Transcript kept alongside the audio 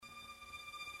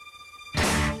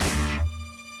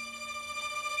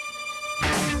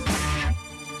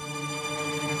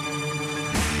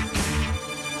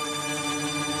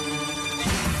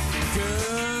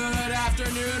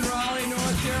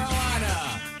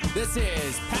This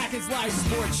is Packers Live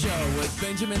Sports Show with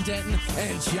Benjamin Denton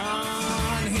and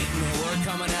John Hinton. And we're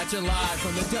coming at you live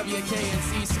from the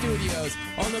WKNC studios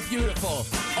on the beautiful,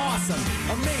 awesome,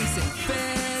 amazing,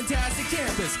 fantastic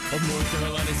campus of North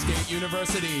Carolina State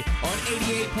University on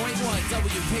 88.1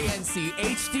 WKNC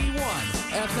HD1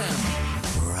 FM,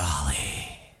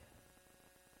 Raleigh.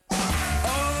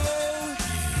 Oh,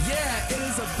 yeah, it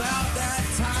is about that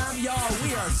time, y'all.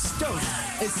 We are stoked,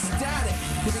 ecstatic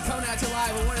to be coming at you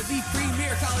live on one of the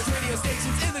premier college radio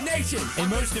stations in the nation. And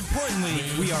most importantly,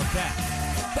 we are back.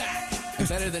 Back.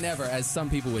 Better than ever, as some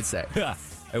people would say.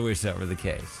 I wish that were the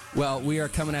case. Well, we are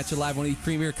coming at you live on one of the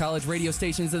premier college radio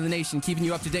stations in the nation, keeping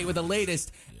you up to date with the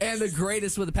latest and the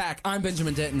greatest with the pack. I'm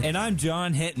Benjamin Denton. And I'm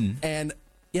John Hinton. And,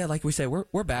 yeah, like we said,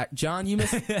 we're back. John,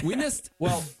 we missed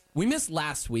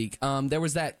last week. There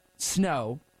was that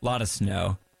snow. A lot of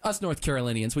snow. Us North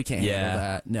Carolinians, we can't handle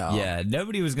that. No. Yeah,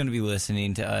 nobody was going to be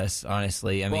listening to us,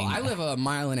 honestly. I live a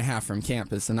mile and a half from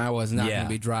campus, and I was not going to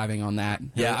be driving on that.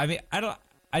 Yeah,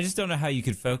 I just don't know how you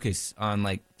could focus on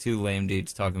like two lame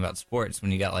dudes talking about sports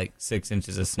when you got like 6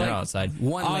 inches of snow outside.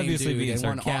 One obviously lame dude being and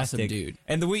sarcastic. one awesome dude.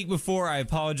 And the week before, I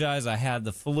apologize. I had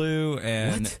the flu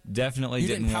and definitely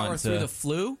didn't want to power through the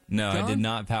flu. No, John? I did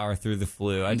not power through the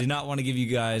flu. I did not want to give you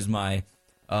guys my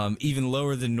even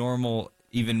lower than normal,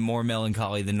 even more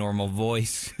melancholy than normal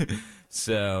voice.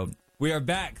 So we are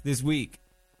back this week.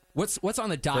 What's on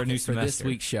the docket for this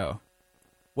week's show?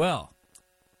 Well,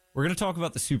 we're going to talk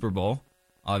about the Super Bowl.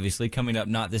 Obviously, coming up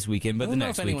not this weekend, but the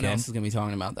next weekend. I don't know if anyone else is going to be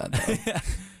talking about that, though.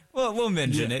 Well, we'll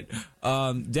mention it.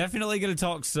 Definitely going to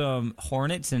talk some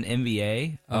Hornets and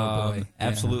NBA.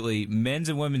 Absolutely. Men's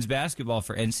and women's basketball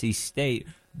for NC State,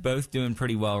 both doing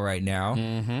pretty well right now.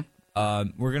 Mm-hmm.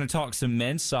 We're going to talk some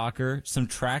men's soccer, some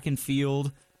track and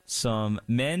field, some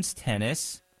men's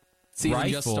tennis. Season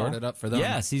just started up for them.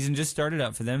 Yeah, season just started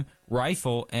up for them.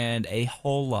 Rifle, and a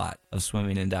whole lot of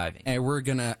swimming and diving. And we're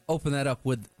going to open that up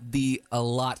with a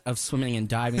lot of swimming and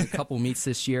diving. A couple meets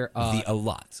this year. A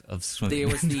lot of swimming. There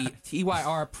was the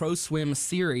TYR Pro Swim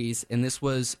Series, and this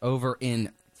was over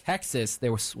in Texas.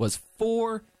 There was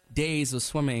 4 days of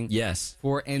swimming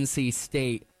for NC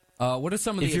State. What are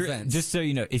some of the events? Just so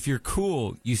you know, if you're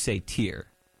cool, you say tier.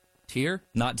 Tier?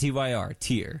 Not TYR,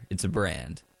 tier. It's a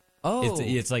brand. Oh.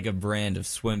 It's like a brand of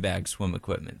swim bag, swim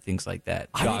equipment, things like that.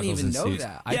 I didn't even know suits.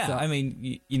 that. I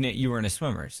mean, you weren't a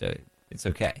swimmer, so it's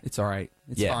okay. It's all right.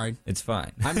 It's fine. It's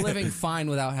fine. I'm living fine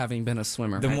without having been a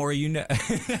swimmer. The more you know.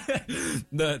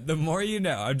 the more you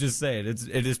know. I'm just saying,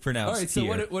 it is pronounced all right,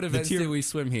 tier. So what events do we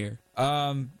swim here?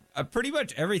 Pretty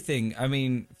much everything. I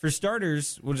mean, for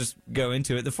starters, we'll just go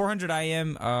into it. The 400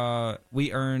 IM,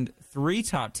 we earned 3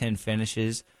 top 10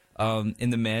 finishes. In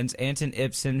the men's, Anton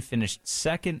Ibsen finished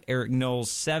 2nd, Eric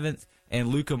Knowles 7th, and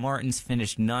Luca Martins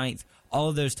finished 9th. All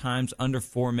of those times under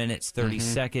 4 minutes, 30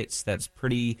 seconds. That's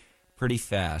pretty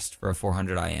fast for a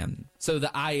 400 IM. So the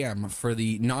IM, for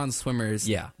the non-swimmers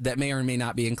that may or may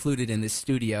not be included in this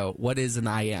studio, what is an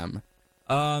IM?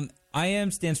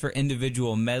 IM stands for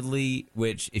individual medley,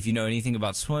 which, if you know anything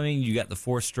about swimming, you got the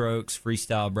 4 strokes,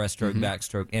 freestyle, breaststroke,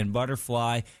 backstroke, and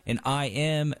butterfly. And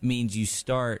IM means you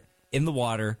start in the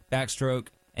water, backstroke,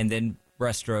 and then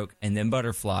breaststroke, and then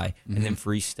butterfly, and then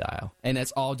freestyle. And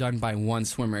that's all done by one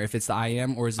swimmer. If it's the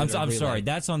IM, or is it I'm sorry,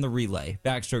 that's on the relay.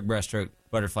 Backstroke, breaststroke,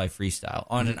 butterfly, freestyle.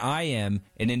 On an IM,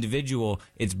 an individual,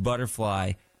 it's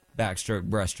butterfly, backstroke,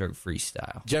 breaststroke,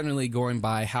 freestyle. Generally going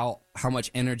by how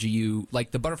much energy you, like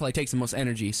the butterfly takes the most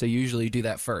energy, so you usually do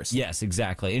that first. Yes,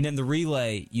 exactly. And in the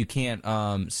relay, you can't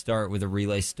start with a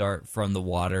relay start from the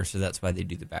water, so that's why they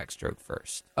do the backstroke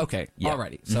first. Okay,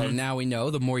 alrighty. So now we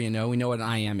know, the more you know, we know what an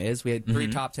IM is. We had 3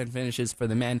 top 10 finishes for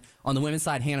the men. On the women's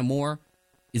side, Hannah Moore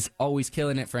is always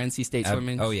killing it for NC State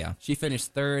swimming. Oh, yeah. She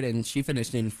finished 3rd, and she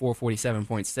finished in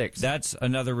 4:47.6. That's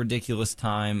another ridiculous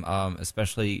time,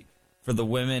 especially for the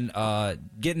women,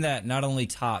 getting that not only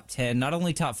top 10, not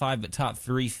only top 5, but top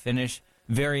 3 finish.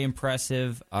 Very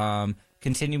impressive.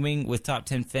 Continuing with top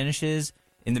 10 finishes,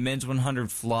 in the men's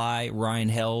 100 fly, Ryan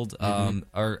Held,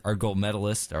 our gold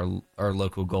medalist, our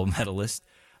local gold medalist,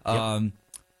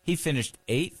 he finished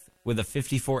 8th with a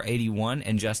 54.81,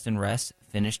 and Justin Ress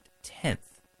finished 10th.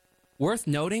 Worth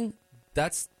noting,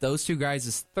 that's those two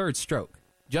guys' 3rd stroke.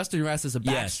 Justin Ress is a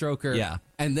backstroker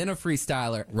and then a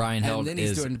freestyler. Ryan Held and then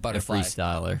he's is doing butterfly. A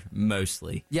freestyler,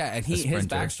 mostly. Yeah, and his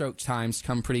backstroke times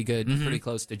come pretty good, pretty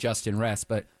close to Justin Ress.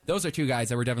 But those are two guys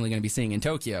that we're definitely going to be seeing in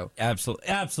Tokyo.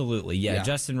 Absolutely. Yeah.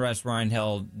 Justin Ress, Ryan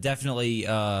Held definitely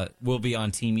will be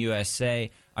on Team USA.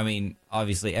 I mean,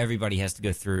 obviously, everybody has to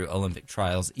go through Olympic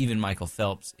trials, even Michael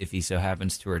Phelps, if he so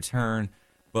happens to return.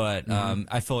 But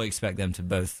I fully expect them to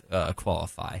both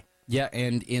qualify. Yeah,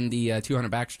 and in the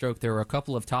 200 backstroke, there were a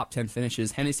couple of top 10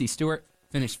 finishes. Hennessy Stewart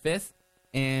finished 5th,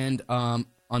 and on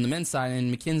the men's side,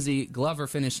 and Mackenzie Glover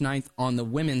finished 9th on the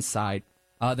women's side.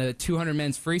 The 200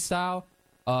 men's freestyle,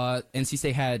 NC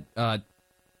State had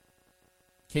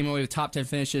came away with top 10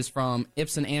 finishes from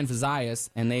Ibsen and Vizias,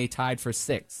 and they tied for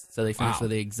 6th. So they finished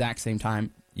with the exact same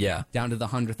time. Yeah. Down to the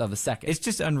 100th of a second. It's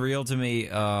just unreal to me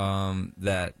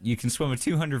that you can swim a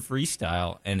 200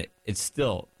 freestyle and it's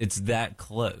that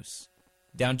close.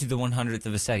 Down to the 100th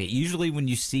of a second. Usually when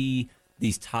you see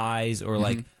these ties or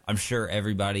like, I'm sure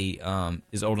everybody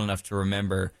is old enough to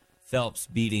remember Phelps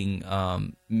beating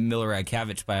Miller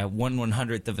Radkavich by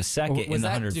 1/100th of a second in the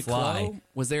 100 fly.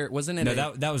 Wasn't it?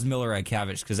 No, that was Miller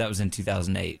Radkavich because that was in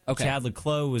 2008. Okay. Chad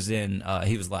Leclos was in.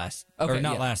 He was last, Okay, or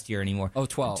not yeah. last year anymore.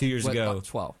 12. 2 years ago.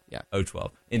 12. Yeah.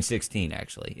 12 in 16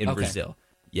 actually in Brazil.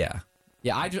 Yeah.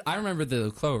 Yeah, I remember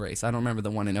the Leclos race. I don't remember the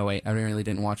one in 08. I really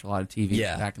didn't watch a lot of TV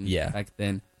back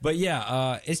then. But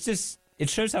yeah, it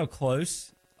shows how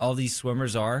close all these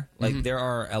swimmers are. Like there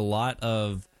are a lot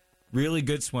of really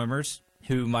good swimmers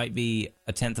who might be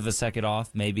a 1/10 of a second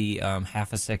off, maybe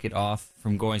half a second off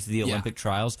from going to the Olympic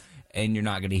trials, and you're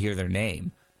not going to hear their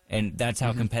name. And that's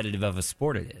how competitive of a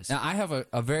sport it is. Now, I have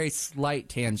a very slight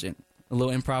tangent, a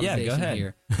little improvisation go ahead.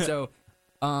 here. So,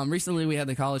 recently we had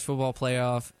the college football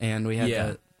playoff, and we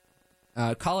had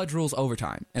the college rules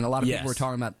overtime. And a lot of people were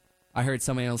talking about, I heard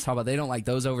somebody else talk about, they don't like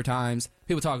those overtimes.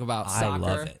 People talk about soccer. I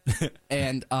love it.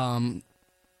 And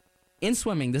in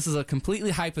swimming, this is a completely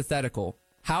hypothetical.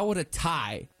 How would a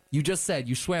tie, you just said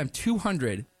you swam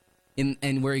 200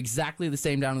 and we're exactly the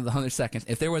same down to the 100 seconds.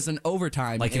 If there was an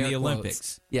overtime, like in the quotes,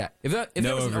 Olympics. Yeah. If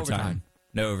there was an overtime.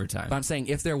 No overtime. But I'm saying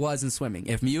if there was in swimming,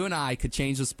 if you and I could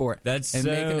change the sport make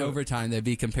an overtime that'd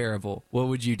be comparable, what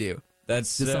would you do?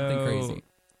 That's just something crazy.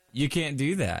 You can't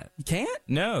do that. You can't?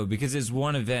 No, because it's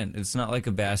one event. It's not like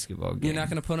a basketball game. You're not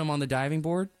going to put them on the diving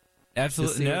board?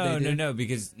 Absolutely no,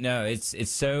 because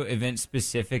it's so event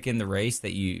specific in the race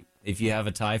that if you have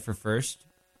a tie for first,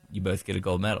 you both get a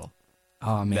gold medal.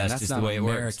 Oh man, that's just not the way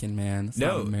American, it works. Man. That's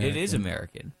no, not American. It is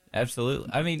American. Absolutely.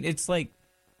 I mean, it's like,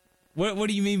 what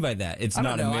do you mean by that? It's I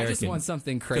not don't know. American. I just want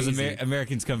something crazy. Because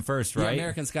Americans come first, right? Yeah,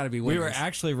 Americans got to be winners. We were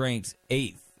actually ranked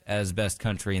 8th as best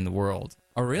country in the world.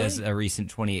 Oh really? As a recent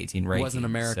 2018 ranking. It was an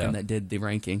American that did the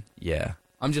ranking. Yeah.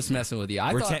 I'm just messing with you.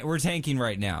 We're tanking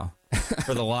right now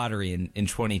for the lottery in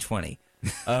 2020.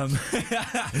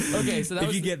 Okay, so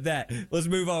if you get that, let's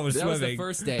move on with swimming. That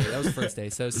was the first day.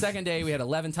 So second day, we had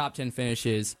 11 top 10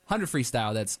 finishes. 100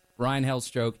 freestyle, that's Ryan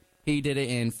Hellstroke. He did it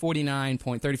in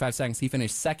 49.35 seconds. He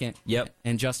finished second. Yep.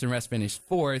 And Justin Rest finished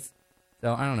 4th.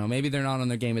 So I don't know, maybe they're not on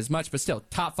their game as much, but still,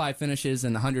 top 5 finishes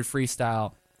in the 100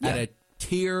 freestyle at a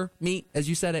tier meet, as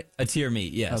you said it? A tier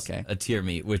meet, yes. Okay. A tier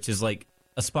meet, which is like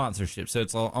a sponsorship, so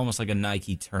it's almost like a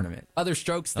Nike tournament. Other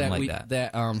strokes that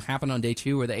happened on day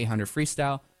 2 were the 800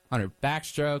 freestyle, 100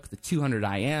 backstroke, the 200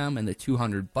 IM, and the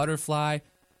 200 butterfly.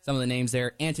 Some of the names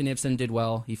there. Anton Ibsen did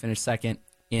well. He finished second.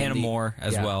 Hannah Moore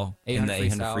as well in the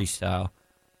 800 freestyle.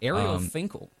 Ariel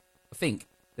Fink.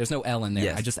 There's no L in there.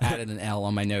 Yes. I just added an L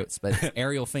on my notes, but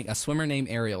Ariel Fink, a swimmer named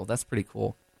Ariel. That's pretty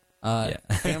cool.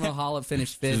 Pamela Hollop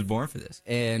finished 5th. She was born for this.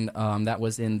 And that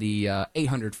was in the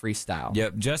 800 freestyle.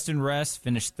 Yep. Justin Rest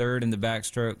finished 3rd in the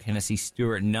backstroke. Hennessy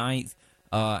Stewart 9th.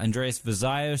 Andreas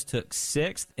Vizios took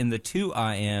 6th in the 2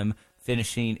 IM,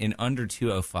 finishing in under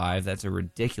 2:05. That's a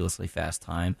ridiculously fast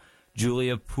time.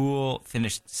 Julia Poole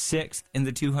finished 6th in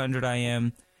the 200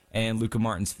 IM. And Luca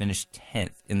Martins finished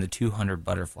 10th in the 200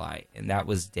 butterfly, and that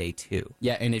was day 2.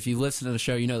 Yeah, and if you listen to the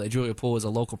show, you know that Julia Poole is a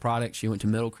local product. She went to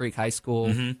Middle Creek High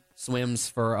School, she swam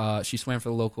for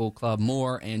the local club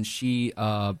Moore, and she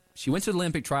went to the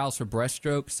Olympic trials for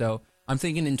breaststroke. So I'm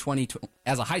thinking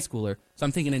as a high schooler, so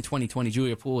I'm thinking in 2020,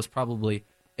 Julia Poole is probably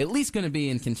at least going to be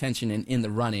in contention in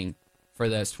the running for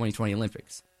those 2020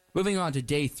 Olympics. Moving on to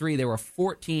day 3, there were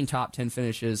 14 top 10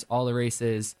 finishes, all the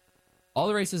races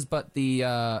but the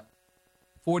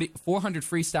 400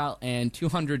 freestyle and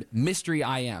 200 mystery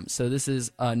IM. So this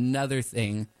is another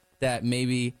thing that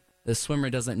maybe the swimmer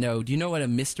doesn't know. Do you know what a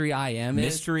mystery IM is?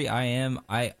 Mystery IM,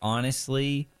 I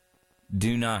honestly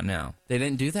do not know. They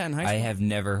didn't do that in high school? I have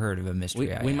never heard of a mystery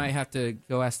IM. We might have to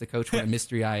go ask the coach what a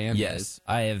mystery IM is. Yes,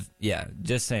 I have. Yeah,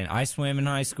 just saying. I swam in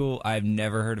high school. I've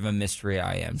never heard of a mystery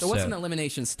IM. So what's an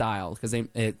elimination style? Because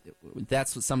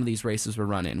that's what some of these races were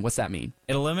run in. What's that mean?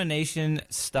 An elimination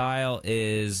style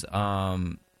is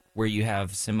where you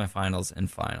have semifinals and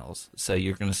finals. So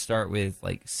you're going to start with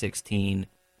like 16,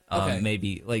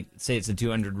 maybe like say it's a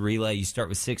 200 relay. You start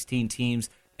with 16 teams.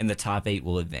 And the top 8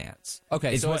 will advance.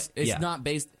 Okay, it's not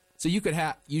based. So you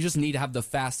just need to have the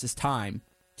fastest time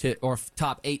or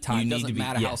top 8 time. You need Doesn't to be-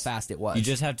 matter how yes. fast it was. You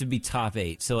just have to be top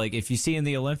 8. So, like, if you see in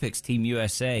the Olympics, Team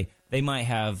USA, they might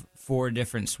have 4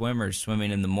 different swimmers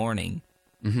swimming in the morning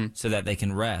so that they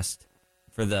can rest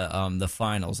for the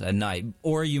finals at night.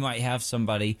 Or you might have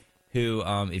somebody who,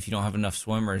 if you don't have enough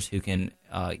swimmers who can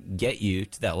get you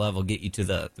to that level, get you to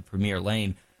the premier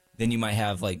lane, then you might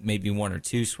have, like, maybe 1 or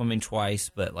 2 swimming twice.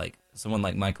 But, like, someone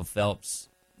like Michael Phelps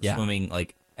swimming,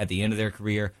 like, at the end of their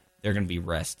career, they're going to be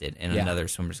rested, and another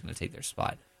swimmer's going to take their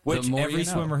spot. Which more every you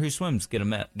know. swimmer who swims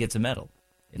gets a medal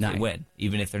if Nice. they win,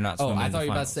 even if they're not Oh, swimming I in the thought you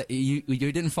were about finals. to say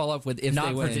you didn't follow up with if Not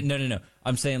they for win. no.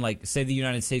 I'm saying, like, say the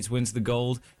United States wins the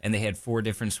gold, and they had 4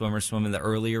 different swimmers swim in the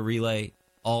earlier relay.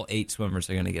 All 8 swimmers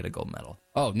are going to get a gold medal.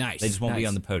 Oh, nice. They just won't be Nice.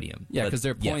 on the podium. Yeah, But, because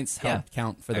their points help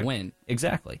count for the win.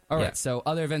 Exactly. All right. Yeah. So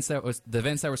other events the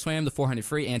events that were swam, the 400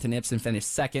 free, Anton Ibsen finished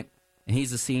second, and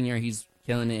he's a senior. He's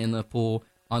killing it in the pool.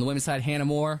 On the women's side, Hannah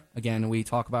Moore. Again, we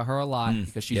talk about her a lot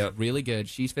because she's really good.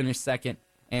 She's finished second,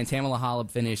 and Tamala Holub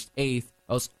finished 8th.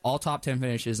 Those all top 10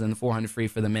 finishes in the 400 free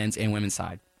for the men's and women's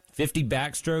side. 50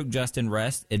 backstroke, Justin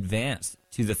Rest advanced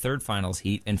to the third finals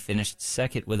heat and finished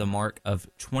second with a mark of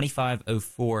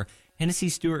 25.04. Hennessy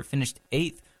Stewart finished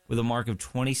 8th with a mark of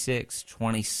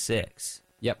 26.26.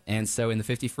 Yep. And so in the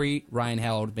 50 free, Ryan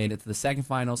Held made it to the second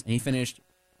finals, and he finished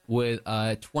with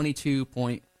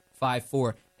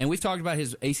 22.54. And we've talked about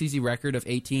his ACZ record of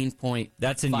 18.58.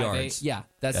 That's in yards. Yeah,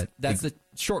 that's the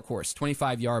short course,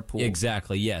 25-yard pool.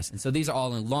 Exactly, yes. And so these are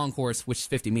all in long course, which is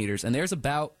 50 meters. And there's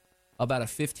about a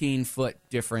 15-foot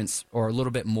difference or a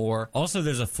little bit more. Also,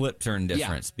 there's a flip turn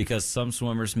difference because some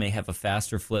swimmers may have a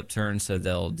faster flip turn, so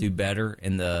they'll do better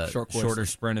in the shorter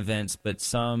sprint events. But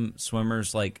some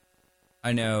swimmers, like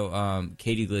I know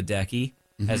Katie Ledecky,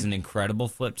 has an incredible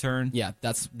flip turn. Yeah,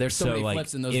 there's so many like,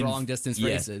 flips in those long distance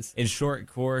races. In short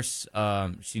course,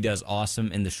 she does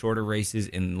awesome. In the shorter races,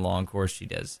 in long course, she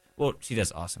does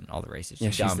awesome in all the races. She Yeah,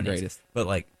 she's the dominates. greatest. But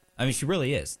like, I mean, she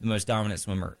really is the most dominant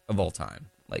swimmer of all time.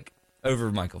 Like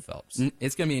over Michael Phelps.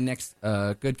 It's going to be a next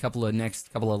couple of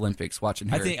Olympics watching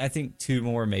her. I think 2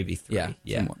 more, maybe 3. Yeah.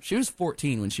 2 more. She was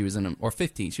 14 when she was in them, or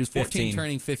 15. She was 14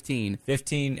 turning 15.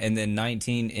 15 and then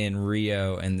 19 in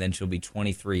Rio, and then she'll be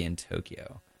 23 in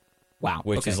Tokyo. Wow.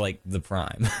 Which is like the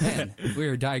prime. Man, we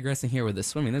were digressing here with the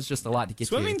swimming. There's just a lot to get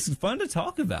Swimming's fun to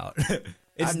talk about.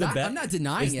 I'm not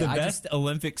denying it's it. the best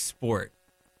Olympic sport.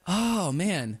 Oh,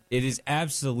 man. It is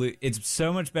absolute. It's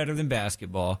so much better than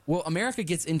basketball. Well, America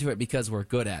gets into it because we're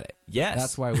good at it. Yes.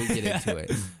 That's why we get into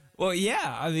it. Well,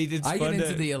 yeah. I mean, it's I fun get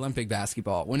into the Olympic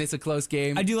basketball. When it's a close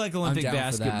game, I do like Olympic I'm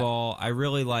down for that. basketball. I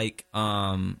really like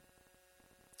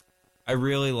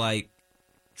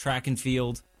track and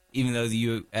field, even though the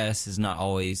U.S. is not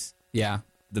always the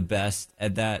best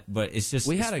at that. But it's just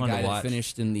we had a fun guy to that watch.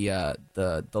 finished in the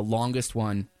longest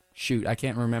one. Shoot, I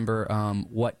can't remember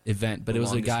what event, but The it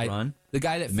was a longest guy. run? The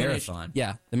guy that The finished, marathon.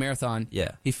 Yeah, the marathon.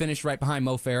 Yeah. He finished right behind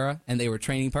Mo Farah, and they were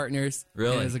training partners.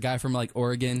 Really? And it was a guy from like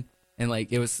Oregon, and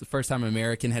like it was the first time an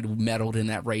American had medaled in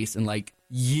that race in like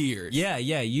years. Yeah.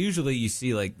 Usually you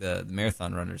see like the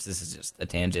marathon runners. This is just a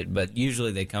tangent, but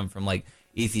usually they come from like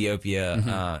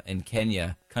Ethiopia and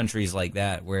Kenya, countries like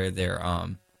that, where they're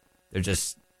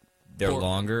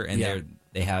longer and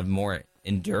they have more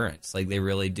endurance. Like they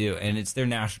really do, and it's their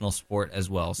national sport as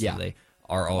well. So they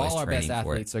are always all our training best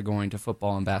for athletes are going to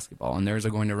football and basketball, and theirs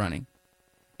are going to running.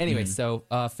 Anyway, so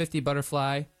 50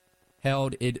 butterfly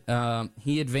held it.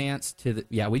 He advanced to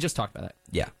the we just talked about that.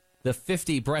 Yeah. The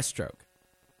 50 breaststroke.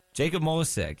 Jacob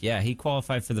Molisek, he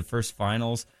qualified for the first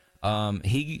finals.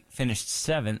 He finished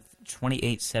 7th,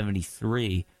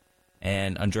 28.73.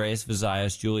 And Andreas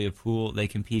Vizayas, Julia Poole, they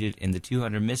competed in the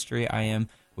 200 mystery IM,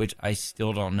 which I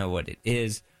still don't know what it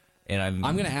is. And I'm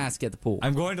going to ask at the pool.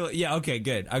 I'm going to. Yeah, okay,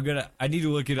 good. I need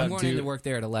to look it up. I'm going into work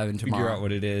there at 11 tomorrow. Figure out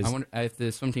what it is. I wonder if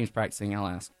the swim team's practicing. I'll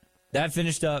ask. That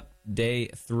finished up day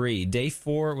 3. Day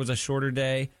 4 was a shorter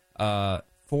day. 4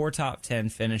 top 10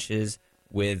 finishes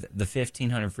with the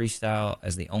 1500 freestyle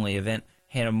as the only event.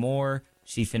 Hannah Moore,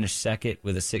 she finished second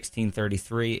with a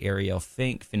 16:33. Ariel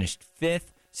Fink finished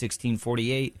 5th,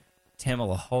 16:48.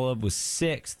 Tamala Holub was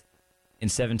 6th in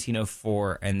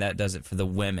 17:04, and that does it for the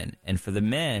women. And for the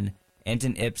men,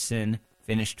 Anton Ibsen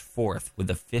finished 4th with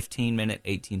a 15-minute,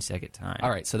 18-second time. All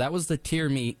right, so that was the tier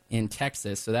meet in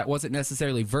Texas. So that wasn't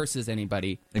necessarily versus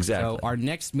anybody. Exactly. So our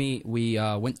next meet, we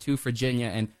went to Virginia,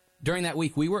 and during that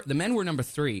week, the men were number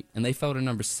 3, and they fell to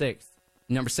number 6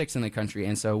 in the country.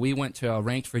 And so we went to a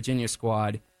ranked Virginia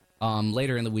squad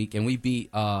later in the week, and we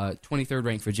beat 23rd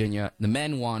ranked Virginia. The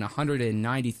men won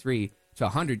 193 to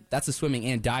 100. That's a swimming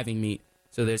and diving meet.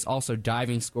 So there's also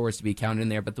diving scores to be counted in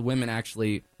there. But the women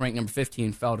actually, ranked number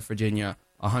 15, fell to Virginia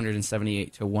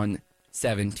 178 to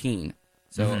 17.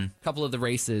 So a couple of the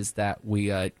races that we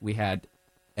had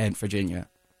in Virginia.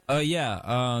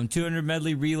 200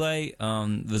 medley relay.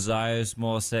 Vazias,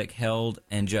 Molisek, Held,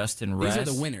 and Justin Rest. These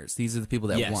are the winners. These are the people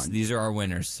that Yes, won. these are our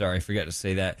winners. Sorry, I forgot to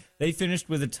say that. They finished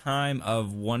with a time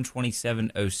of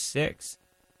 1:27.06.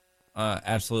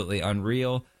 Absolutely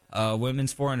unreal.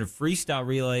 Women's 400 freestyle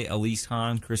relay, Elise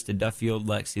Hahn, Krista Duffield,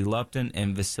 Lexi Lupton,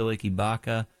 and Vasiliki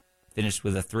Baca finished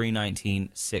with a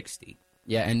 3:19.60.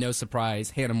 Yeah, and no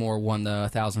surprise, Hannah Moore won the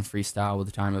 1,000 freestyle with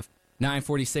a time of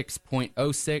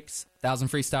 9:46.06. 1,000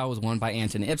 freestyle was won by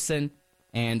Anton Ibsen,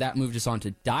 and that moved us on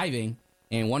to diving.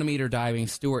 And 1 meter diving,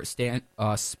 Stuart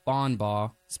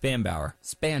Spanbauer.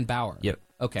 Yep.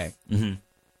 Okay.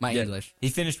 My English. He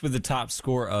finished with the top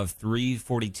score of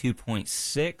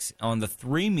 342.6. On the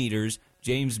 3 meters,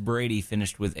 James Brady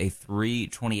finished with a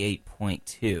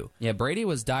 328.2. Yeah, Brady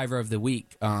was diver of the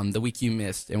week you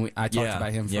missed, and I talked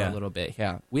about him for a little bit.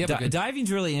 Yeah, we have a good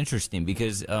diving's really interesting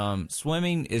because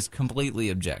swimming is completely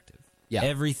objective. Yeah.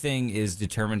 Everything is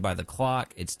determined by the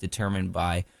clock. It's determined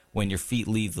by when your feet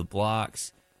leave the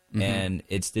blocks, and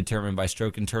it's determined by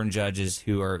stroke and turn judges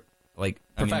who are like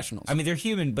professionals. I mean, they're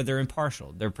human, but they're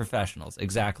impartial. They're professionals.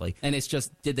 Exactly. And it's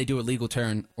just, did they do a legal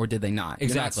turn or did they not?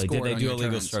 Exactly. Did they do a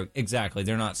legal turns. stroke? Exactly.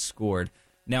 They're not scored.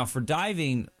 Now, for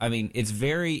diving, I mean, it's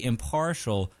very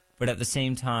impartial, but at the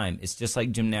same time, it's just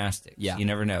like gymnastics. Yeah. You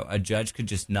never know. A judge could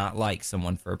just not like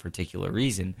someone for a particular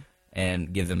reason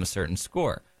and give them a certain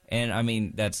score. And, I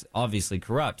mean, that's obviously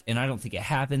corrupt. And I don't think it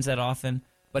happens that often.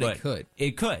 But it could.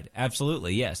 It could.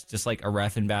 Absolutely, yes. Just like a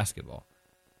ref in basketball.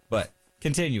 But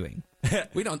continuing.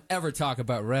 We don't ever talk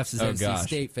about refs as NC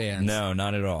State fans. No,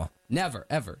 not at all. Never,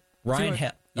 ever. Ryan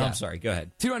Held. Yeah. I'm sorry, go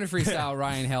ahead. 200 freestyle,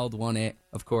 Ryan Held won it,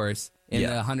 of course. In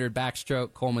the 100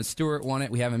 backstroke, Coleman Stewart won it.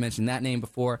 We haven't mentioned that name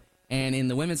before. And in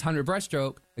the women's 100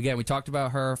 breaststroke, again, we talked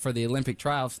about her for the Olympic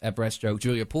trials at breaststroke.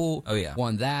 Julia Poole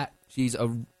won that. She's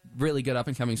a really good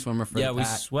up-and-coming swimmer for the pack. We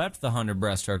swept the 100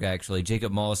 breaststroke, actually.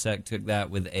 Jacob Molisek took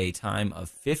that with a time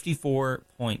of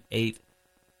 54.8.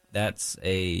 That's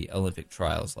a Olympic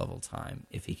trials level time,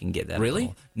 if he can get that.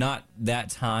 Really? Not that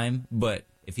time, but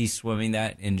if he's swimming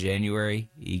that in January,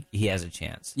 he has a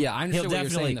chance. Yeah, I understood what you were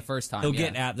saying the first time. He'll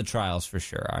get at the trials for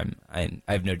sure. I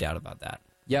have no doubt about that.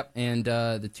 Yep, and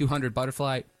the 200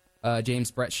 butterfly,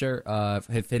 James Brettscher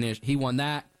had finished. He won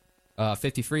that.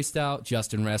 50 freestyle,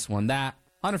 Justin Rest won that.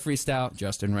 100 freestyle,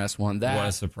 Justin Rest won that. What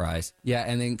a surprise. Yeah,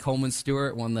 and then Coleman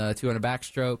Stewart won the 200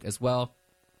 backstroke as well.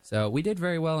 So we did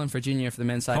very well in Virginia for the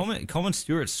men's side. Coleman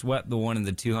Stewart swept the one in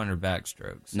the 200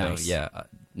 backstroke. So, nice. Yeah,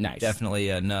 nice. Definitely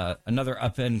another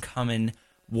up-and-coming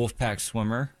Wolfpack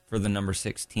swimmer for the number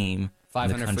 6 team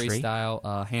 500 in the country.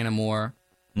 freestyle, Hannah Moore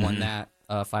won that.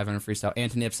 500 freestyle.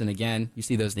 Anton Ibsen again. You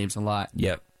see those names a lot.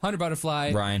 Yep. 100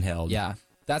 butterfly. Ryan Held. Yeah.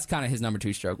 That's kind of his number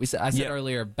 2 stroke. I said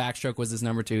earlier, backstroke was his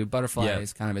number 2. Butterfly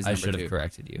is kind of his number 2. I should have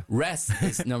corrected you. Rest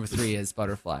is number 3 is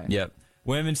butterfly. Yep.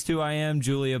 Women's 2IM,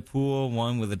 Julia Poole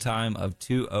won with a time of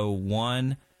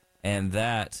 2:01, and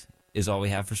that is all we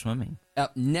have for swimming.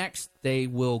 Up next, they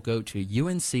will go to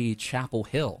UNC Chapel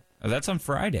Hill. Oh, that's on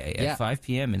Friday at 5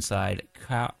 p.m. inside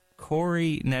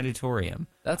Corey Natatorium.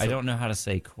 I don't know how to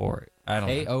say Corey. I don't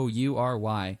know.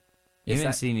 K-O-U-R-Y.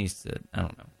 UNC needs to, I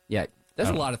don't know. Yeah. There's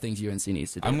a lot of things UNC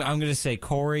needs to do. I'm going to say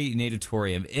Corey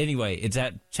Natatorium. Anyway, it's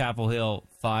at Chapel Hill,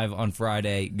 5 on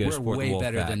Friday. Go We're support way the Wolfpack.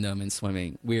 better than them in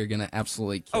swimming. We are going to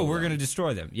absolutely kill we're them. going to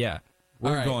destroy them. Yeah.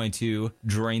 We're right. going to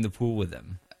drain the pool with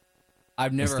them.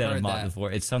 I've never instead heard of mop that. the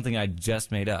floor. It's something I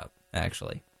just made up,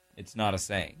 actually. It's not a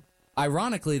saying.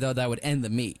 Ironically, though, that would end the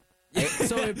meet.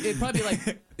 So it'd probably be like,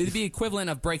 it'd be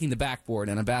equivalent of breaking the backboard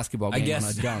in a basketball game on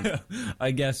a dunk.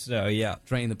 I guess so, yeah.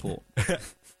 Drain the pool.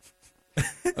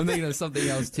 I'm thinking of something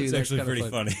else, too. It's that's actually pretty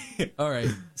funny. All right.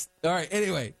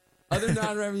 Anyway, other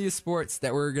non-revenue sports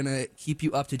that we're going to keep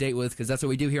you up to date with, because that's what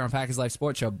we do here on Pack is Life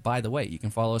Sports Show. By the way, you can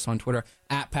follow us on Twitter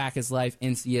at Pack is Life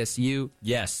NCSU.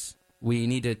 Yes. We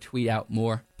need to tweet out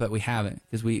more, but we haven't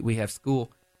because we have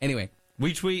school. Anyway.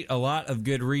 We tweet a lot of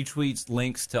good retweets,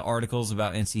 links to articles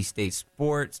about NC State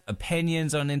sports,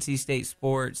 opinions on NC State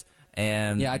sports,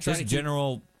 and just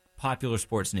general popular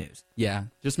sports news. Yeah,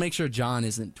 just make sure John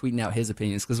isn't tweeting out his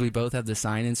opinions because we both have the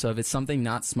sign-in. So if it's something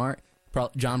not smart,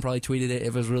 John probably tweeted it. If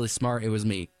it was really smart, it was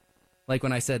me. Like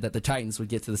when I said that the Titans would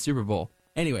get to the Super Bowl.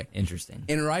 Anyway. Interesting.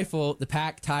 In rifle, the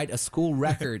Pack tied a school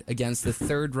record against the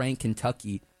third-ranked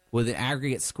Kentucky with an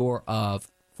aggregate score of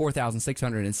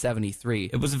 4,673.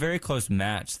 It was a very close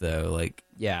match, though.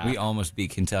 We almost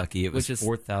beat Kentucky. It was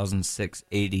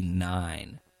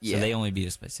 4,689. Yeah. So they only beat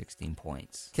us by 16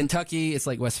 points. Kentucky, it's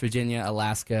like West Virginia,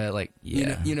 Alaska. Like,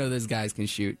 you know those guys can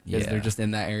shoot because they're just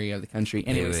in that area of the country.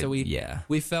 Anyway, so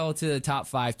we fell to the top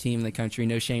 5 team in the country.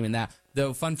 No shame in that.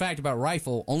 Though, fun fact about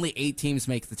rifle, only 8 teams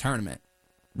make the tournament.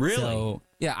 Really? So,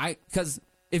 yeah, because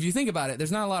if you think about it,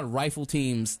 there's not a lot of rifle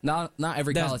teams. Not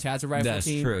every college has a rifle team.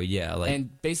 That's true, yeah. Like,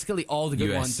 and basically all the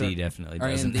good ones USC definitely are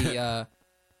in doesn't. the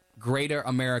Greater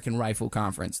American Rifle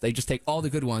Conference. They just take all the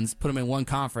good ones, put them in one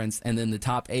conference, and then the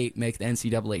top 8 make the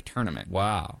NCAA tournament.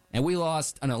 Wow. And we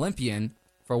lost an Olympian,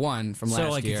 for one, from last year.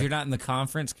 So, like, if you're not in the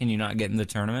conference, can you not get in the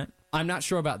tournament? I'm not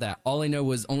sure about that. All I know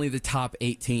was only the top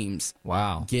 8 teams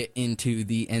get into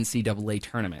the NCAA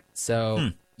tournament. So,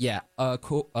 yeah, a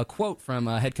quote from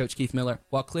head coach Keith Miller.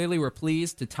 While clearly we're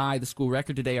pleased to tie the school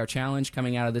record today, our challenge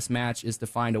coming out of this match is to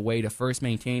find a way to first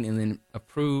maintain and then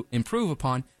improve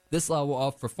upon this level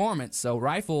of performance. So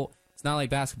rifle, it's not like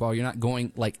basketball. You're not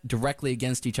going like directly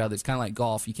against each other. It's kind of like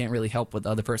golf. You can't really help with the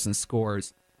other person's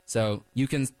scores. So you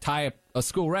can tie a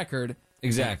school record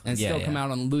and still come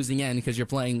out on the losing end because you're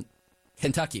playing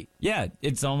Kentucky. Yeah,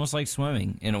 it's almost like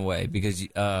swimming in a way because,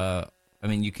 I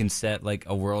mean, you can set like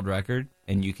a world record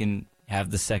and you can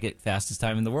have the second fastest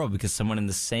time in the world because someone in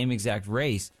the same exact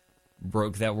race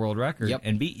broke that world record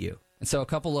and beat you. And so a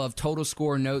couple of total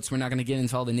score notes. We're not going to get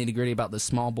into all the nitty-gritty about the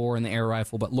small bore and the air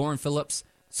rifle, but Lauren Phillips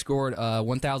scored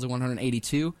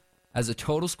 1,182 as a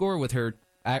total score with her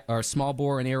small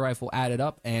bore and air rifle added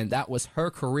up, and that was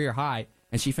her career high,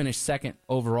 and she finished second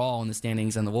overall in the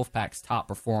standings and the Wolfpack's top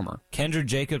performer. Kendra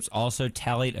Jacobs also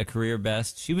tallied a career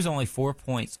best. She was only 4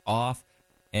 points off,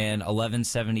 and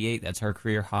 1178, that's her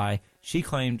career high. She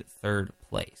claimed third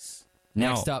place.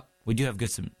 Next now, up, we do have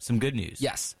some good news.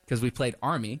 Yes, because we played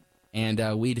Army.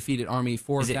 And we defeated Army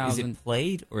 4,000. Is it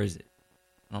played or is it?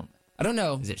 I don't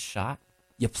know. Is it shot?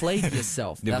 You played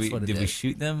yourself. That's what it is. Did we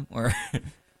shoot them or?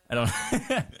 I don't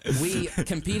know. We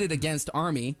competed against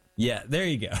Army. Yeah, there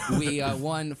you go. We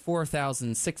won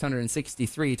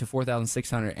 4,663 to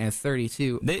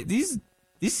 4,632. These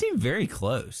seem very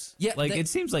close. Yeah, like it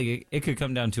seems like it could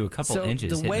come down to a couple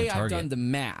inches. The way I've done the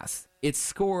math, it's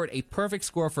scored a perfect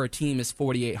score for a team is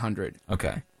 4,800.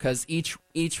 Okay, because each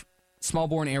small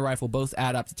bore and air rifle both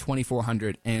add up to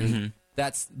 2,400, and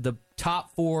that's the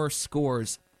top 4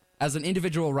 scores. As an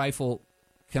individual rifle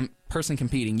person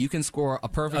competing, you can score a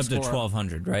perfect score. Up to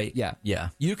 1,200, right? Yeah. Yeah.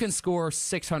 You can score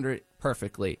 600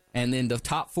 perfectly, and then the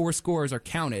top 4 scores are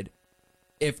counted.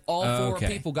 If all 4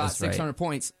 people got 600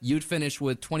 points, you'd finish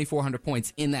with 2,400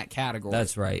 points in that category.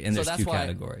 That's right, and so there's 2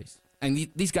 categories. And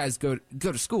these guys go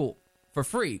to school for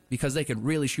free because they can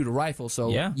really shoot a rifle,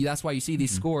 so that's why you see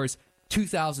these scores.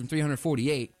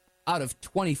 2,348 out of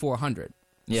 2,400.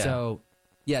 Yeah. So,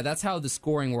 yeah, that's how the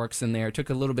scoring works in there. It took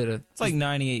a little bit of... It's like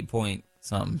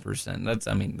 98-point-something%. That's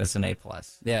an A+.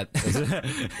 Yeah.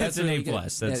 That's an A+.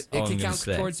 That's all I'm going to counts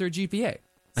say. towards their GPA.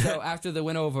 So after the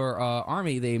win over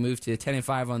Army, they moved to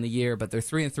 10-5 on the year, but they're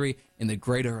 3-3 in the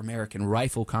Greater American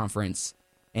Rifle Conference.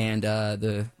 And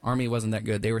the Army wasn't that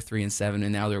good. They were 3-7,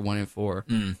 and now they're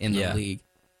 1-4 in the league.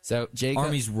 So Jacob,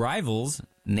 Army's rivals,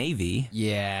 Navy.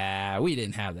 Yeah, we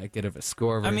didn't have that good of a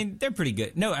score. I mean, they're pretty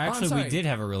good. No, actually, we did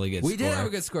have a really good score. We did have a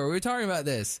good score. We were talking about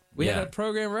this. We had a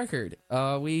program record.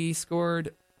 We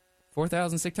scored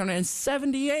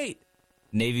 4,678.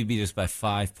 Navy beat us by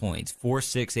 5 points,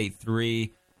 4-6-8-3.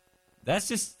 That's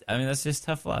just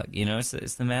tough luck. You know, it's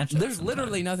the matchup. There's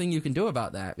literally nothing you can do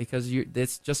about that because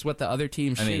it's just what the other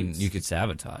team shoots. I mean, you could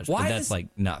sabotage, but that's like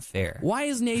not fair. Why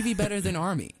is Navy better than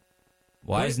Army?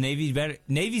 Why is Navy better?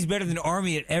 Navy's better than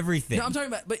Army at everything. No, I'm talking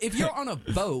about, but if you're on a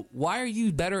boat, why are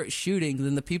you better at shooting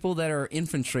than the people that are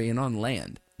infantry and on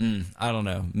land? I don't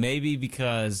know. Maybe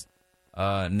because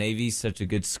Navy's such a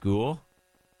good school,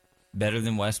 better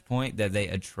than West Point, that they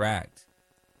attract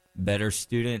better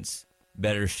students,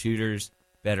 better shooters,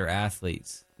 better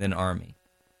athletes than Army.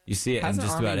 You see it in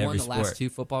just about every sport. Hasn't Army won the last 2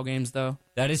 football games, though?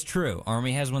 That is true.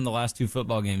 Army has won the last 2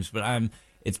 football games, but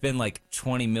it's been like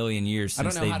 20 million years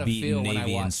since they've beaten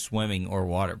Navy in swimming or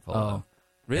water polo. Oh,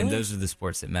 really? And those are the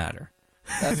sports that matter.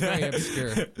 That's very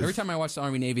obscure. Every time I watch the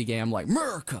Army-Navy game, I'm like,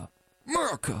 America,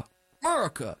 America,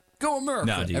 America, go America.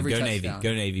 No, dude, every go touchdown. Navy.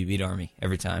 Go Navy, beat Army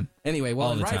every time. Anyway, well,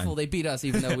 all in the rifle, time. they beat us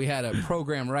even though we had a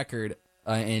program record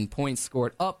in points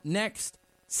scored. Up next,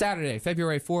 Saturday,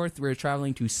 February 4th, we're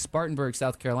traveling to Spartanburg,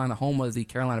 South Carolina, home of the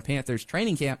Carolina Panthers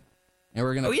training camp, and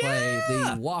we're going to play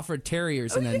the Wofford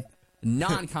Terriers in a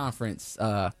non-conference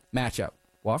matchup.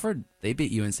 Wofford, they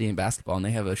beat UNC in basketball, and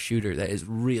they have a shooter that is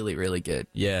really, really good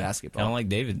Yeah, at basketball. kind of like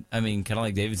David. I mean, kind of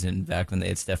like Davidson back when they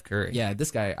had Steph Curry. Yeah,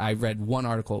 this guy, I read one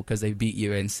article because they beat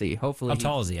UNC. Hopefully, How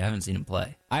tall is he? I haven't seen him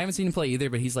play. I haven't seen him play either,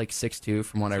 but he's like 6'2",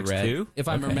 from what I read. 6'2"? If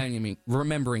I'm Okay.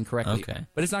 remembering correctly. Okay.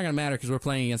 But it's not going to matter because we're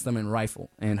playing against them in rifle,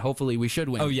 and hopefully we should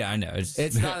win. Oh yeah, I know.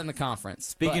 It's not in the conference.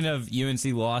 Speaking of UNC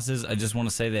losses, I just want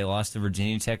to say they lost to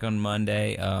Virginia Tech on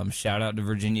Monday. Shout out to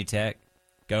Virginia Tech.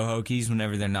 Go Hokies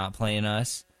whenever they're not playing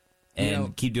us.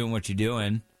 And keep doing what you're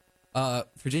doing.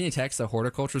 Virginia Tech's a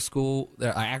horticulture school,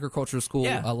 agricultural school,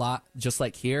 Yeah. a lot just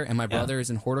like here. And my brother is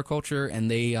in horticulture,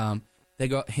 and they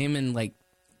go him and like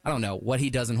I don't know what he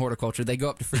does in horticulture. They go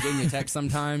up to Virginia Tech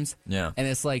sometimes, Yeah. and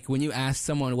it's like when you ask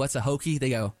someone what's a Hokie, they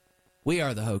go, "We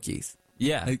are the Hokies."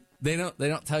 Yeah. Like, they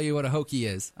don't tell you what a Hokie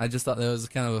is. I just thought that was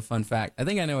kind of a fun fact. I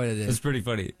think I know what it It's is. pretty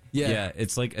funny. Yeah.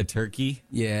 It's like a turkey.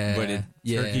 Yeah, But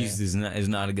yeah. turkeys is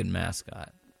not a good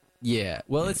mascot. Yeah,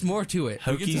 well, it's more to it.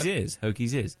 Hokies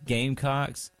is.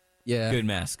 Gamecocks, Yeah, good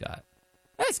mascot.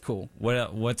 that's cool.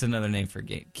 What's another name for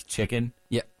game? Chicken?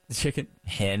 Yeah, the chicken.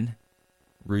 Hen?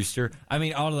 Rooster? I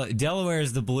mean, Delaware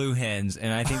is the Blue Hens,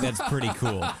 and I think that's pretty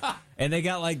cool. And they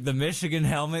got like the Michigan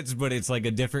helmets, but it's like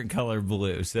a different color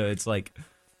blue. So it's like,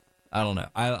 I don't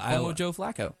know. Joe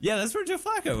Flacco. Yeah, that's where Joe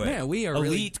Flacco went. Man, we are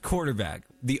elite quarterback.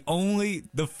 The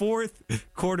fourth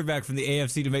quarterback from the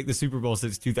AFC to make the Super Bowl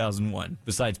since 2001,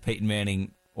 besides Peyton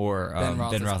Manning or Ben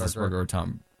Roethlisberger or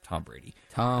Tom Brady.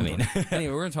 Anyway,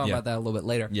 we're going to talk Yeah. about that a little bit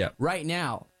later. Yeah. Right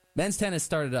now, men's tennis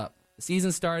started up. The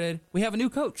season started. We have a new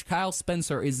coach. Kyle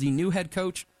Spencer is the new head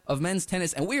coach of men's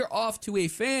tennis, and we are off to a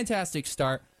fantastic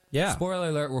start. Yeah. Spoiler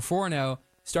alert, we're 4-0.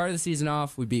 Started the season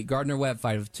off, we beat Gardner-Webb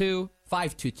 5-2,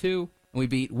 and we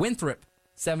beat Winthrop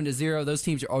 7-0. Those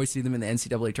teams, you always see them in the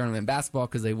NCAA tournament in basketball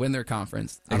because they win their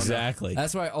conference. I don't know. Exactly.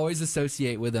 That's what I always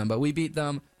associate with them. But we beat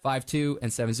them 5-2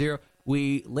 and 7-0.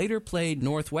 We later played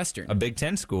Northwestern. A Big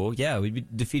Ten school. Yeah, we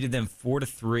defeated them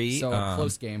 4-3. So a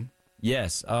close game.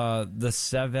 Yes, the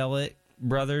Savelit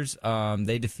brothers,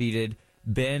 they defeated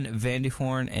Ben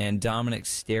Vandehorn and Dominic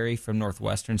Sterry from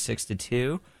Northwestern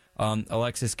 6-2.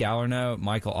 Alexis Galarno,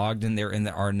 Michael Ogden, they're in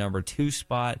our number 2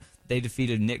 spot. They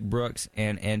defeated Nick Brooks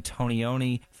and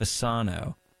Antonioni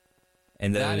Fasano.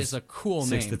 And That is a cool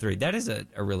name. 6-3. That is a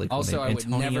really cool Also, name. I would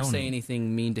never Antonioni. say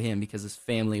anything mean to him because his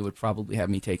family would probably have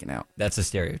me taken out. That's a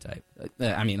stereotype.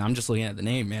 I mean, I'm just looking at the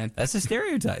name, man. That's a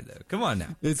stereotype, though. Come on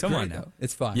now. Come on now. Though.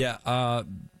 It's fun. Yeah,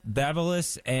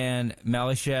 Babelis and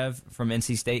Malishev from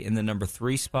NC State in the number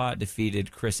 3 spot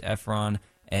defeated Chris Efron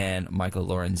and Michael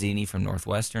Lorenzini from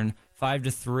Northwestern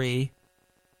 5-3.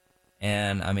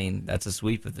 And I mean, that's a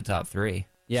sweep of the top 3.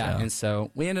 Yeah, So, and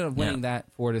so we ended up winning that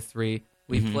 4-3.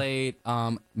 We played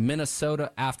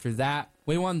Minnesota after that.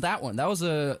 We won that one. That was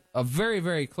a very,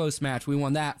 very close match. We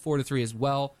won that 4-3 as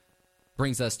well.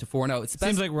 Brings us to 4-0. It's the best.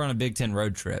 seems like we're on a Big Ten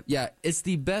road trip. Yeah, it's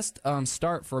the best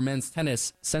start for men's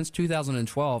tennis since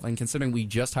 2012, and considering we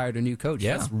just hired a new coach,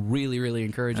 Yeah. that's really, really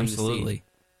encouraging Absolutely.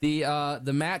 to see.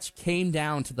 The match came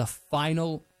down to the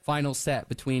final set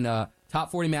between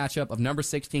top 40 matchup of number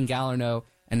 16 Galarno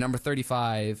and number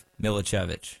 35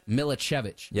 Milicevic.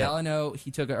 Milicevic. Yep. Galarno,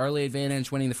 he took an early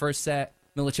advantage winning the first set.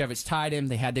 Milicevic tied him.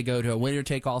 They had to go to a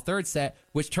winner-take-all third set,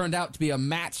 which turned out to be a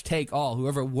match-take-all.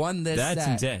 Whoever won this That's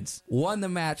set intense. won the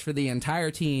match for the entire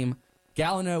team.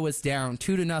 Galarno was down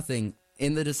 2-0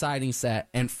 in the deciding set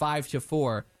and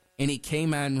 5-4, and he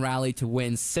came out and rallied to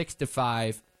win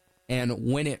 6-5 and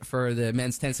win it for the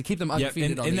men's tennis to keep them Yeah,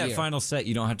 undefeated on in the that year. final set,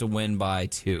 you don't have to win by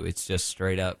 2. It's just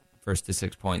straight up first to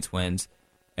 6 points wins.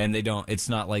 And they don't, it's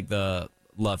not like the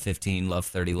love 15, love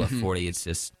 30, love 40. It's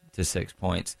just to 6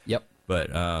 points. Yep. But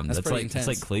that's pretty like intense.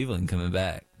 it's like Cleveland coming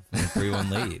back, 3-1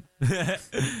 lead.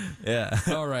 Yeah,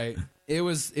 All right. It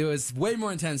was way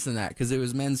more intense than that because it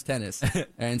was men's tennis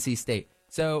at NC State.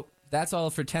 So that's all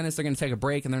for tennis. They're going to take a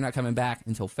break, and they're not coming back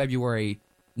until February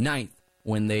 9th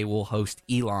when they will host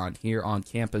Elon here on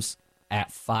campus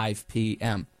at 5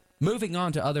 p.m. Moving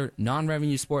on to other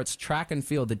non-revenue sports, track and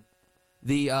field.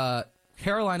 The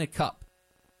Carolina Cup.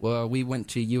 Well, we went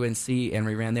to UNC and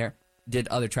we ran there. Did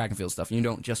other track and field stuff. You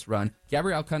don't just run.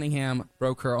 Gabrielle Cunningham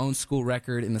broke her own school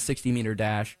record in the 60-meter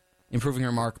dash, improving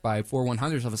her mark by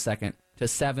 4/100ths of a second to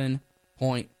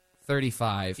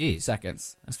 7.35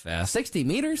 seconds. that's fast. 60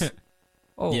 meters?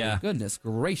 Oh, Yeah. goodness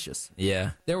gracious.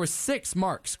 Yeah, There were 6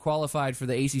 marks qualified for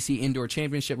the ACC Indoor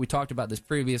Championship. We talked about this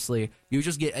previously. You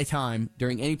just get a time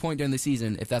during any point during the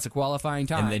season. If that's a qualifying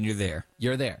time, and then you're there.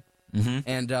 you're there.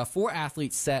 And 4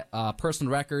 athletes set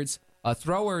personal records.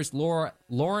 Throwers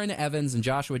Lauren Evans and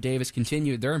Joshua Davis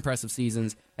continued their impressive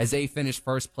seasons as they finished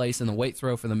first place in the weight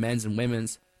throw for the men's and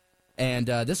women's. And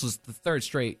this was the third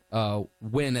straight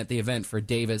win at the event for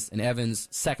Davis and Evans,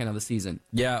 second of the season.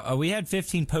 Yeah, we had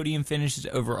 15 podium finishes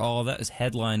overall. That was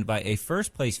headlined by a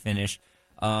first-place finish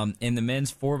in the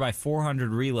men's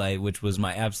 4x400 relay, which was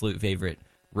my absolute favorite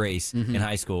race in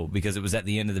high school because it was at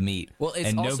the end of the meet, Well, it's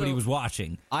and also- nobody was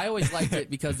watching. I always liked it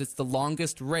because it's the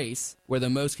longest race where the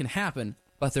most can happen,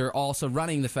 but they're also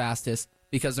running the fastest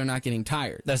because they're not getting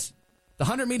tired. That's The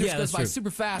 100 meters Yeah, goes that's by true.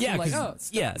 super fast. Yeah, You're like,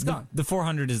 'cause- oh, it's gone. The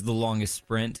 400 is the longest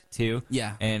sprint too.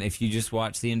 Yeah. And if you just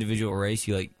watch the individual race,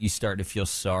 you start to feel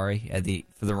sorry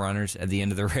for the runners at the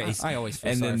end of the race. I always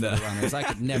feel And sorry then for the runners. I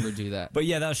could never do that. But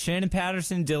yeah, that was Shannon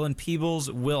Patterson, Dylan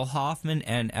Peebles, Will Hoffman,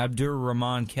 and Abdur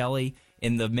Rahman Kelly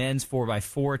in the men's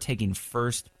 4x4 taking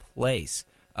first place.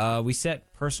 We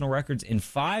set personal records in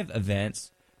 5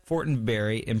 events.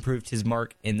 Fortenberry improved his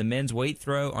mark in the men's weight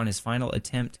throw on his final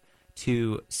attempt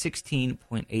to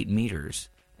 16.8 meters,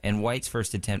 and White's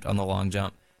first attempt on the long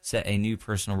jump set a new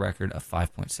personal record of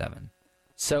 5.7.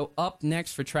 So up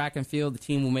next for track and field, the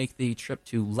team will make the trip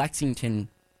to Lexington,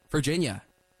 Virginia,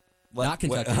 not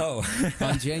Kentucky,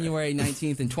 on January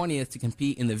 19th and 20th to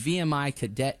compete in the VMI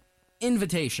Cadet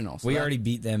Invitational. So We that- already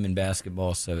beat them in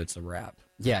basketball, so it's a wrap.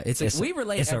 yeah, we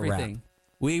relate it's a wrap. everything.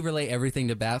 We relate everything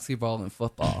to basketball and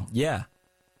football. Yeah.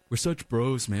 We're such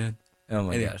bros, man. Oh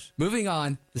my Anyway, gosh. moving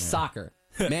on to soccer.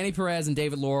 Manny Perez and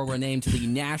David Laura were named to the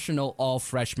national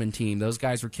all-freshman team. Those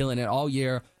guys were killing it all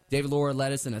year. David Laura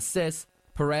led us in assists.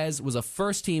 Perez was a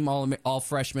first-team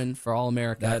all-freshman for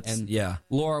All-America. And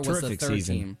Laura was Terrific the third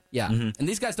season. team. Yeah. And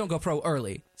these guys don't go pro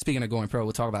early. Speaking of going pro,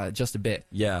 we'll talk about it in just a bit.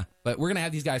 Yeah. But we're going to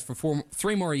have these guys for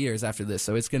 3 more years after this,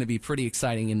 so it's going to be pretty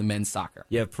exciting in the men's soccer.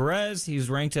 Yeah, Perez, he was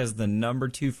ranked as the number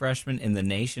 2 freshman in the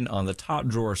nation on the top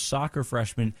drawer soccer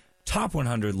freshman top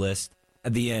 100 list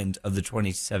at the end of the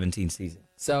 2017 season.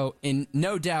 So, in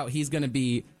no doubt, he's going to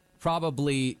be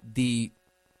probably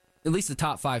at least the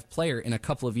top 5 player in a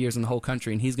couple of years in the whole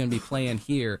country, and he's going to be playing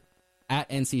here at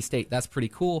NC State. That's pretty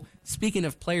cool. Speaking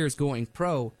of players going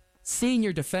pro,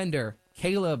 senior defender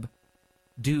Caleb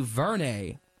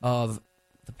Duvernay of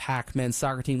the Pac men's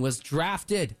soccer team was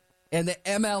drafted in the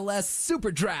MLS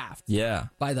Super Draft Yeah.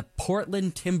 by the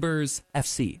Portland Timbers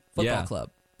FC football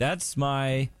club. That's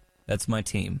my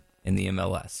team in the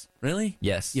MLS. Really?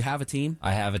 Yes. You have a team?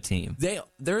 I have a team.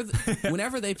 They're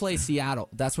whenever they play Seattle,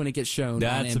 that's when it gets shown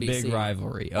That's on a NBC. big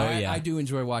rivalry. Oh, yeah. I do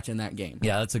enjoy watching that game.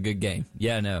 Yeah, that's a good game.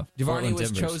 Yeah, no. Duvernay Portland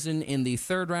was Timbers. chosen in the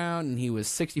 3rd round, and he was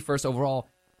 61st overall.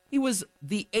 He was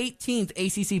the 18th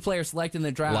ACC player selected in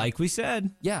the draft. Like we said.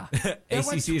 Yeah. There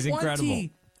were ACC is incredible.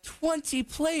 20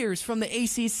 players from the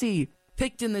ACC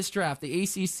picked in this draft. The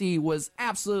ACC was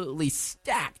absolutely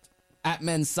stacked at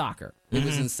men's soccer. It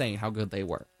was insane how good they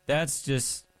were. That's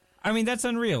just, I mean, that's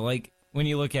unreal. Like, when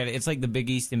you look at it, it's like the Big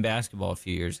East in basketball a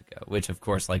few years ago, which, of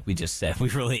course, like we just said, we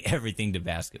relate everything to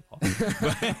basketball.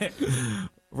 But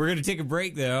we're going to take a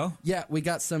break, though. Yeah, we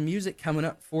got some music coming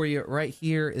up for you right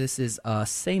here. This is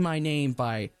Say My Name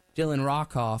by Dylan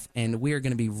Rockoff, and we are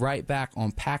going to be right back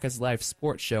on Packers Life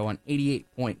Sports Show on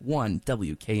 88.1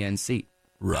 WKNC.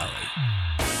 Right.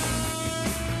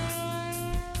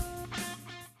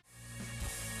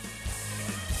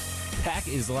 Pack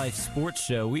is Life Sports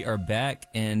Show. We are back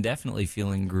and definitely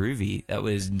feeling groovy. That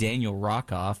was Daniel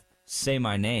Rockoff, Say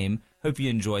My Name. Hope you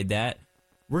enjoyed that.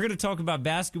 We're going to talk about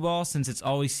basketball since it's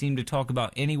always seemed to talk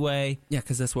about anyway. Yeah,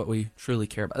 because that's what we truly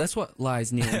care about. That's what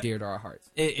lies near and dear to our hearts.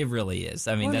 It really is.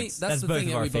 I mean, Well, I mean, that's that's the both thing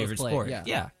of that our we both favorite play, sports.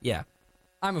 yeah. Yeah.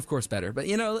 I'm, of course, better, but,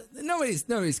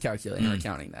 nobody's calculating or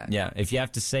counting that. Yeah, if you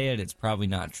have to say it, it's probably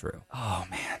not true. Oh,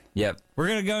 man. Yep. We're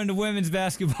going to go into women's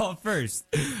basketball first.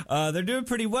 They're doing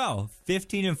pretty well.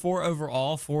 15-4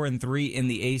 overall, 4-3 in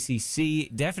the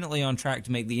ACC. Definitely on track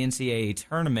to make the NCAA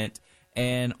tournament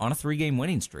and on a 3-game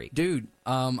winning streak. Dude,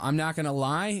 I'm not going to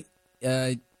lie.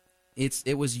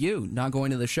 It was you not going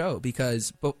to the show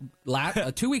because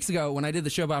 2 weeks ago when I did the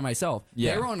show by myself,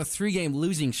 Yeah. they were on a 3-game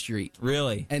losing streak.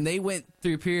 Really? And they went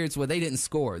through periods where they didn't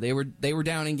score. They were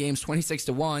down in games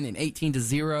 26-1 and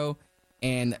 18-0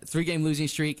 and 3-game losing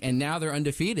streak, and now they're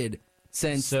undefeated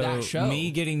since So that show. me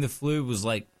getting the flu was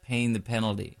like paying the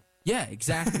penalty. Yeah,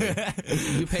 exactly.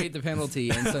 You paid the penalty,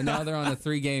 and so now they're on a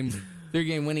 3-game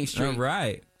winning streak. All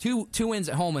right. Two wins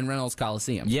at home in Reynolds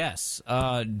Coliseum. Yes.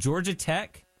 Georgia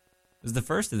Tech was the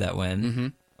first of that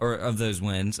win, or of those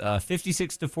wins.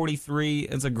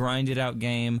 56-43. It's a grinded out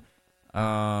game.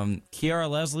 Kiara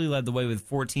Leslie led the way with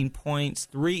 14 points.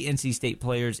 3 NC State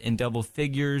players in double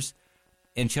figures.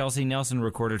 And Chelsea Nelson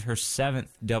recorded her 7th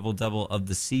double-double of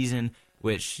the season,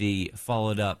 which she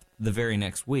followed up the very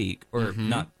next week. Or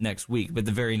not next week, but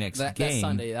the very next That game.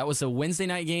 Sunday. That was a Wednesday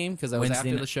night game because that was Wednesday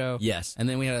after night- the show. Yes. And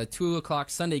then we had a 2 o'clock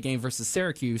Sunday game versus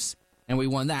Syracuse and we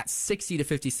won that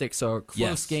 60-56. So a close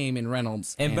Yes. game in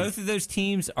Reynolds. And both of those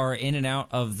teams are in and out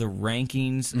of the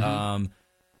rankings.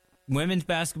 Women's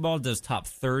basketball does top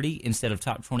 30 instead of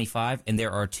top 25, and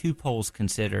there are 2 polls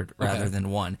considered rather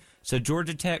than 1. So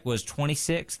Georgia Tech was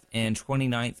 26th and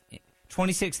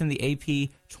 26th in the AP,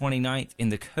 29th in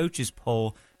the coaches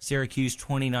poll. Syracuse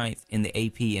 29th in the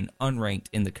AP and unranked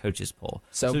in the coaches poll.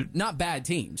 So not bad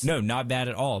teams. No, not bad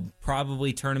at all.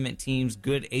 Probably tournament teams,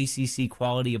 good ACC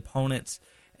quality opponents,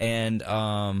 and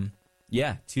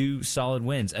 2 solid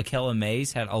wins. Akella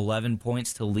Mays had 11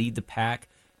 points to lead the pack.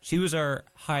 She was our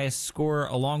highest scorer,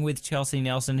 along with Chelsea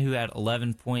Nelson, who had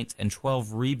 11 points and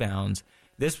 12 rebounds.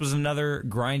 This was another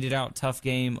grinded-out tough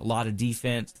game. A lot of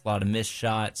defense, a lot of missed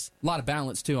shots. A lot of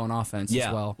balance, too, on offense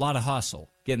as well. A lot of hustle,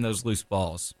 getting those loose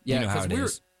balls. Yeah, you know how it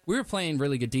is. We were playing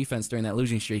really good defense during that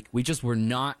losing streak. We just were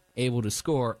not able to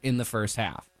score in the first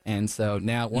half. And so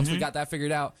now, once we got that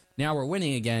figured out, now we're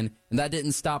winning again, and that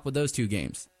didn't stop with those 2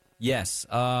 games. Yes.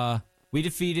 We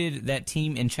defeated that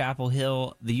team in Chapel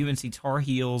Hill, the UNC Tar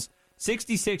Heels,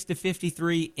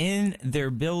 66-53 in their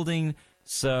building.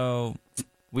 So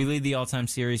we lead the all-time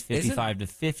series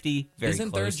 55-50. Very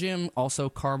Isn't close. their gym also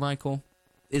Carmichael?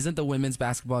 Isn't the women's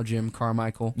basketball gym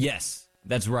Carmichael? Yes,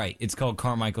 that's right. It's called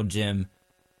Carmichael Gym.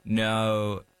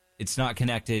 No, it's not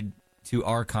connected to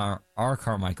our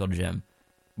Carmichael Gym,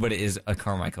 but it is a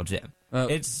Carmichael Gym.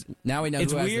 It's Now we know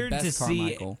it's who has weird the best to see.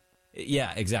 Carmichael.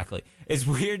 Yeah, exactly. It's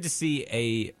weird to see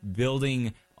a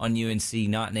building on UNC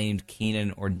not named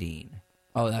Keenan or Dean.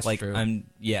 Oh, that's Like true.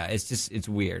 it's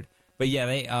weird. But yeah,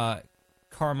 they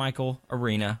Carmichael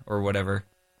Arena or whatever.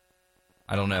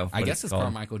 I don't know. I what guess it's called.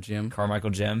 Carmichael Gym. Carmichael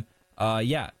Gym.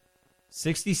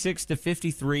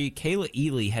 66-53. Kayla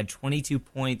Ely had 22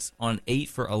 points on 8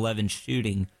 for 11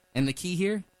 shooting. And the key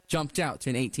here, jumped out to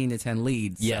an 18-10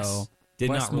 lead. Yes. So Did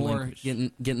not Westmore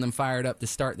relinquish. getting them fired up to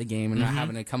start the game and not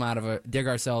having to come dig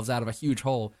ourselves out of a huge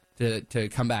hole to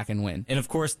come back and win. And of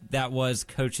course, that was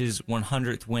Coach's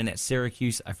 100th win at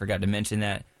Syracuse. I forgot to mention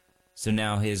that. So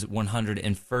now his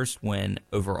 101st win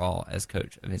overall as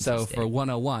coach of NC So State. for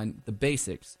 101, the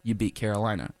basics, you beat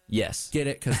Carolina. Yes. Get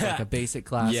it? Because like a basic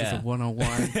class is Yeah. a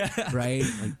 101, right?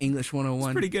 Like English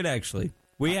 101. Pretty good, actually.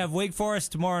 We have Wake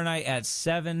Forest tomorrow night at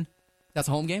 7. That's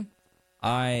a home game?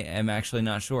 I am actually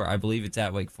not sure. I believe it's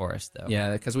at Wake Forest, though.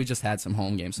 Yeah, because we just had some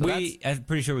home games. So I'm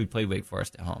pretty sure we played Wake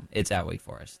Forest at home. It's at Wake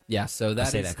Forest. so that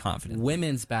say is that confidently.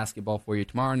 women's basketball for you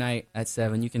tomorrow night at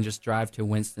 7. You can just drive to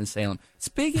Winston-Salem.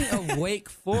 Speaking of Wake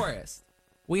Forest,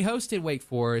 we hosted Wake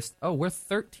Forest. Oh, we're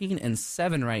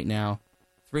 13-7 right now.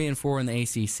 3-4 in the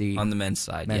ACC. On the men's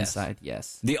side, men's yes. side,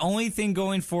 yes. The only thing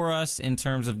going for us in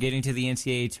terms of getting to the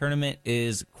NCAA tournament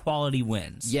is quality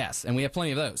wins. Yes, and we have plenty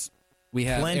of those. We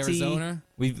have Plenty. Arizona,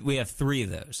 We have 3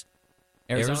 of those.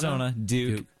 Arizona,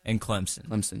 Duke, and Clemson.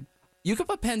 Clemson. You could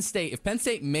put Penn State. If Penn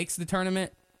State makes the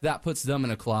tournament, that puts them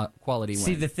in a quality win.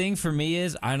 See, the thing for me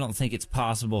is I don't think it's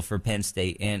possible for Penn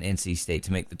State and NC State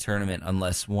to make the tournament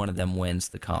unless one of them wins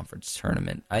the conference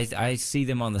tournament. I see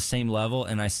them on the same level,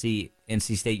 and I see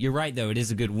NC State. You're right, though. It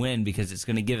is a good win because it's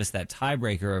going to give us that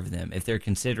tiebreaker over them. If they're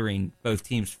considering both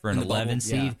teams for an In the 11 bubble,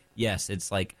 seed, yeah. yes,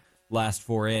 it's like last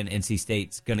 4 in, NC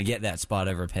State's going to get that spot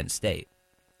over Penn State.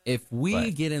 If we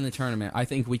But- get in the tournament, I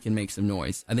think we can make some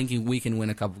noise. I think we can win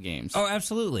a couple games. Oh,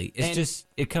 absolutely. It's And- just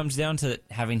it comes down to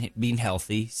being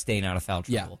healthy, staying out of foul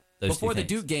yeah. trouble. Those Before two the things.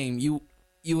 Duke game,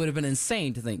 you would have been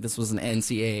insane to think this was an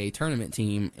NCAA tournament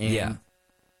team. And Yeah.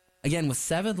 again, with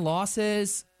 7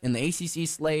 losses in the ACC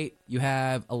slate, you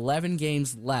have 11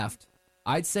 games left.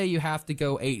 I'd say you have to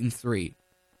go 8-3.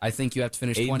 I think you have to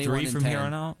finish 8-3 21-10 from here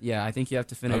on out? Yeah, I think you have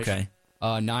to finish Okay.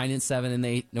 9-7 in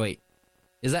the no wait.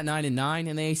 Is that 9-9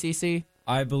 in the ACC?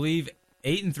 I believe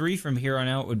 8-3 from here on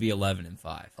out would be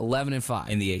 11-5 11-5.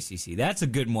 in the ACC. That's a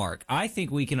good mark. I think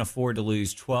we can afford to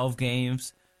lose 12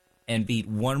 games and beat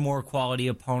one more quality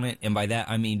opponent, and by that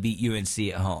I mean beat UNC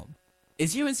at home.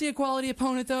 Is UNC a quality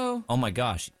opponent though? Oh my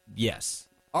gosh, yes.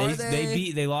 Are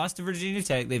They lost to Virginia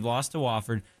Tech. They've lost to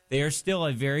Wofford. They are still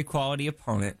a very quality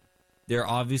opponent. They're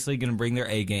obviously going to bring their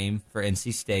A game for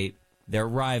NC State. They're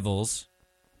rivals.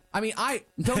 I mean,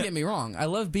 don't get me wrong. I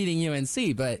love beating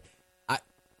UNC, but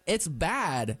it's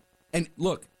bad. And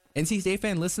look, NC State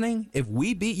fan listening, if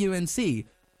we beat UNC,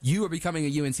 you are becoming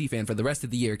a UNC fan for the rest of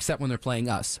the year, except when they're playing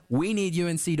us. We need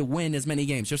UNC to win as many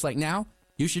games. Just like now,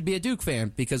 you should be a Duke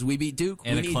fan because we beat Duke.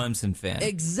 And we a Clemson fan.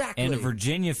 Exactly. And a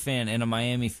Virginia fan and a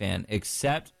Miami fan,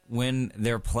 except when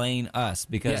they're playing us.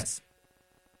 Because Yes.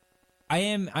 I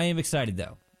am excited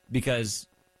though. Because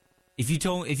if you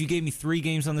gave me 3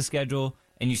 games on the schedule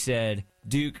and you said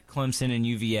Duke, Clemson, and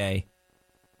UVA,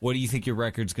 what do you think your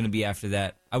record's going to be after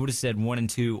that? I would have said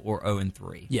 1-2 or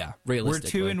 0-3. Yeah, We're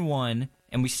realistically. 2-1,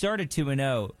 and we started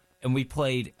 2-0, and we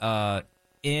played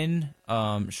in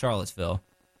Charlottesville.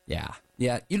 Yeah.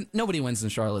 Nobody wins in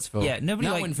Charlottesville. Yeah, nobody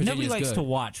Not when Virginia's likes good. to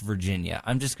watch Virginia.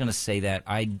 I'm just going to say that.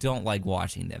 I don't like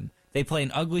watching them. They play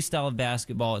an ugly style of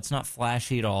basketball. It's not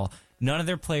flashy at all. None of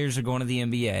their players are going to the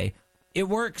NBA. It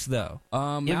works, though. It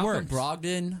Malcolm works.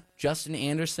 Brogdon, Justin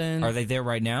Anderson. Are they there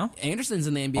right now? Anderson's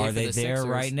in the NBA Are for they the there Sixers.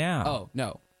 right now? Oh,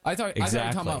 no. I thought you were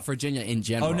Exactly. talking about Virginia in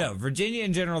general. Oh, no. Virginia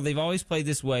in general, they've always played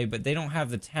this way, but they don't have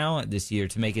the talent this year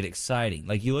to make it exciting.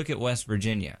 Like, you look at West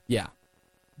Virginia. Yeah.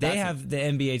 They have the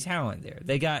NBA talent there.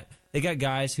 They got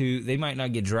guys who they might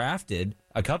not get drafted.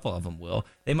 A couple of them will.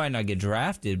 They might not get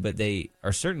drafted, but they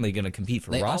are certainly going to compete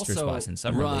for They roster also spots in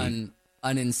summer league. run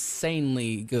an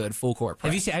insanely good full court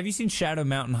press. Have you seen Shadow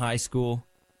Mountain High School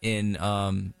in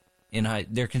high?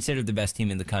 They're considered the best team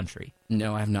in the country.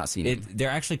 No, I have not seen it. They're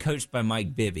actually coached by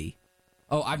Mike Bibby.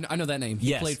 Oh, I know that name. He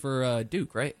Yes. played for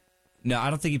Duke, right? No,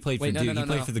 I don't think he played for Wait, no, Duke. no, He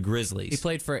played no. for the Grizzlies. He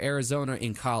played for Arizona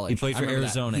in college. He played I for remember that.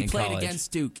 Arizona in He played college.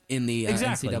 against Duke in the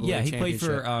Exactly. NCAA Yeah, he played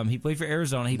for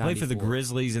Arizona. He played for the 94.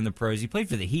 Grizzlies in the pros. He played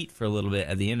for the Heat for a little bit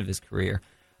at the end of his career.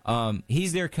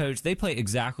 He's their coach. They play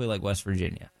exactly like West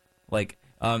Virginia. Like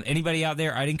anybody out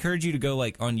there, I'd encourage you to go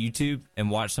like on YouTube and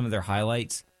watch some of their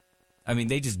highlights. I mean,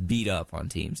 they just beat up on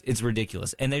teams. It's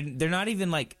ridiculous, and they're not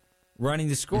even like running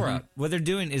the score up. What they're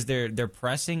doing is they're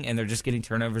pressing and they're just getting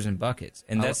turnovers and buckets,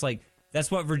 and that's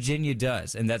what Virginia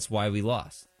does, and that's why we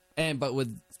lost. But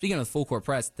with speaking of full court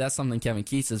press, that's something Kevin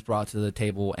Keats has brought to the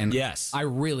table, and Yes. I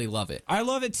really love it. I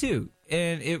love it too,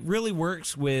 and it really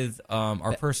works with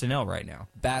our personnel right now.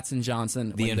 Batts and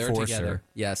Johnson, The when they're enforcer. together.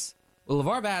 Yes. Well,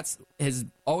 LeVar Batts has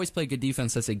always played good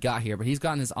defense since he got here, but he's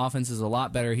gotten his offenses a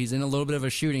lot better. He's in a little bit of a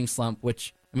shooting slump,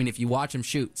 which, I mean, if you watch him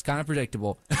shoot, it's kind of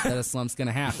predictable that a slump's going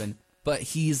to happen. But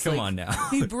he's Come on now.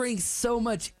 he brings so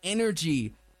much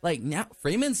energy. Like now,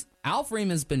 Al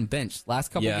Freeman's been benched last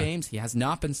couple Yeah. games. He has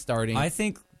not been starting. I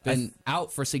think been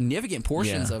out for significant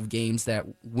portions Yeah. of games that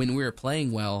when we were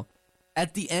playing well.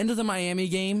 At the end of the Miami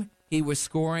game, he was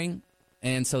scoring,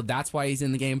 and so that's why he's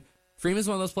in the game. Freeman's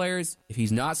one of those players, if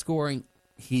he's not scoring,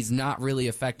 he's not really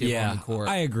effective on the court.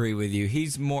 I agree with you.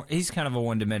 He's kind of a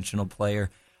one-dimensional player.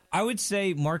 I would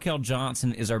say Markel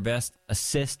Johnson is our best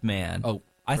assist man. Oh,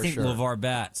 I for think sure. LeVar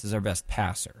Batts is our best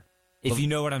passer. If you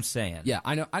know what I'm saying. Yeah,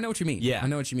 I know what you mean. Yeah. I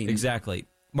know what you mean. Exactly.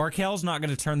 Markel's not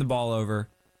going to turn the ball over.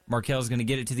 Markel's going to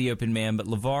get it to the open man, but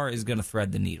LeVar is going to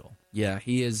thread the needle. Yeah,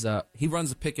 he is. He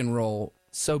runs a pick and roll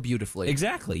so beautifully.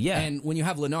 Exactly, yeah. And when you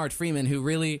have Leonard Freeman, who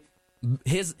really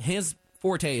his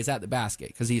forte is at the basket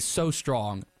because he's so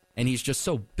strong and he's just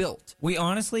so built. We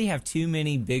honestly have too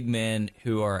many big men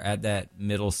who are at that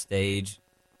middle stage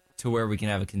to where we can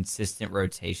have a consistent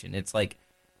rotation. It's like,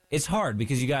 it's hard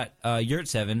because you got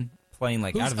Yurtseven playing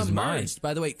like Who's out of his mind. emerged,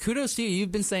 by the way. Kudos to you.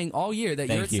 You've been saying all year that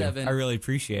Thank you. Yurtseven I really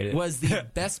appreciate it. was the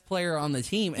best player on the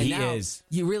team, and He now is.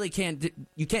 you really can't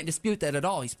dispute that at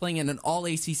all. He's playing at an all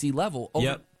ACC level, over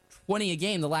Yep. 20 a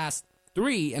game the last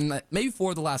 3, and maybe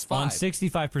 4 the last 5. On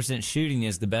 65% shooting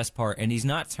is the best part, and he's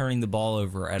not turning the ball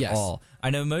over at Yes. all. I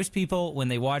know most people, when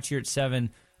they watch Yurtseven,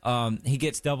 he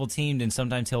gets double teamed, and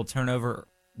sometimes he'll turn over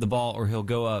the ball or he'll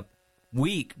go up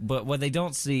weak. But what they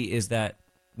don't see is that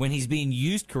when he's being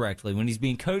used correctly, when he's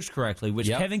being coached correctly, which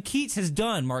Yep. Kevin Keats has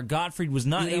done, Mark Gottfried was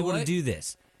not You know able to what? do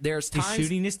this. There's He's times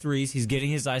shooting his threes. He's getting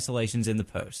his isolations in the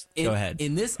post. Go ahead.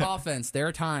 In this offense, there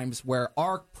are times where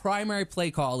our primary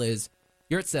play call is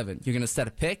Yurtseven. You're going to set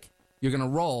a pick. You're going to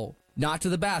roll, not to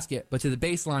the basket, but to the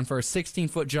baseline for a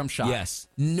 16-foot jump shot. Yes.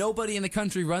 Nobody in the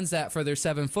country runs that for their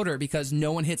 7-footer because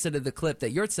no one hits it at the clip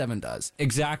that Yurtseven does.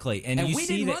 Exactly. And you we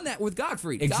see didn't that run that with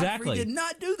Gottfried. Exactly. Gottfried did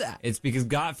not do that. it's because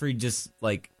Gottfried just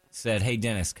like said, "Hey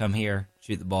Dennis, come here,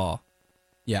 shoot the ball."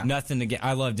 Yeah. Nothing against.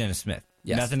 I love Dennis Smith.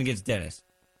 Yes. Nothing against Dennis.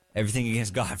 Everything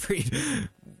against Gottfried.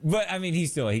 But I mean, he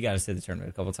got us to the tournament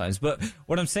a couple times. But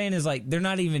what I'm saying is, like, they're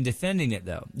not even defending it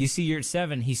though. You see,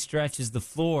 Yurtseven, he stretches the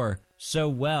floor so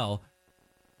well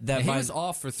that And he by- was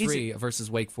off for he's- 3 versus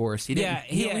Wake Forest. He didn't. Yeah,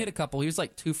 he he only had- hit a couple. He was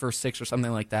like 2 for 6 or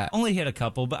something like that. only hit a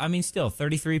couple, but I mean, still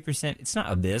 33%. It's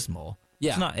not abysmal.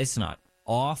 Yeah. It's not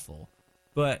awful.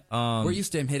 But We're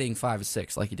used to him hitting 5 or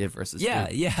 6 like he did versus Yeah,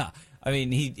 Duke. yeah. I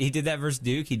mean, he did that versus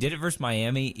Duke. He did it versus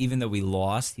Miami. Even though we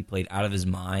lost, he played out of his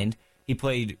mind. He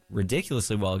played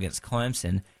ridiculously well against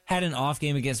Clemson. Had an off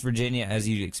game against Virginia, as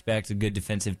you'd expect, a good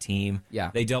defensive team.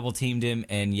 Yeah. They double teamed him,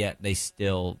 and yet they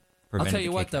still I'll prevented tell you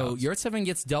the what, though, kickouts. Yurtseven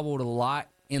gets doubled a lot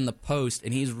in the post,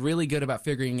 and he's really good about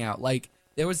figuring out. Like,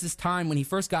 there was this time when he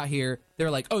first got here, they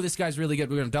were like, "Oh, this guy's really good.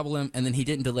 We're going to double him," and then he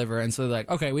didn't deliver, and so they're like,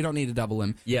 "Okay, we don't need to double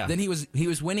him." Yeah. Then he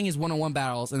was winning his one-on-one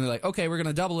battles, and they're like, "Okay, we're going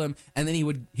to double him," and then he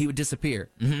would disappear.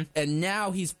 Mm-hmm. And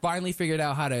now he's finally figured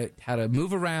out how to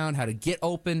move around, how to get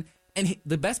open, and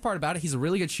the best part about it, he's a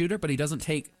really good shooter, but he doesn't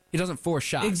force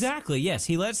shots. Exactly. Yes,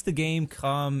 he lets the game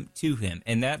come to him,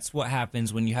 and that's what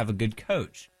happens when you have a good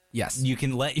coach. Yes, You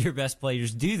can let your best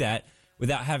players do that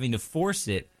without having to force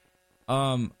it.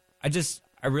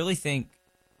 I really think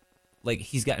like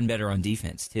he's gotten better on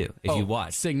defense too. If you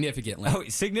watch significantly,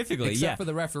 significantly, except for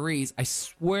the referees, I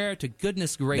swear to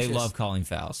goodness gracious, they love calling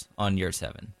fouls on year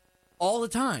 7 all the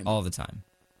time. all the time.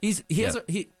 I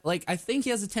think he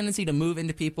has a tendency to move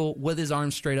into people with his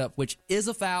arms straight up, which is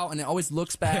a foul, and it always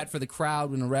looks bad for the crowd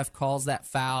when the ref calls that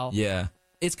foul. Yeah,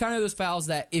 It's kind of those fouls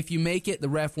that if you make it, the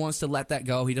ref wants to let that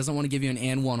go. He doesn't want to give you an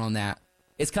and one on that.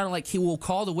 It's kind of like he will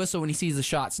call the whistle when he sees the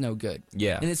shot's no good.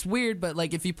 Yeah. And it's weird, but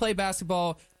like if you play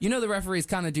basketball, the referees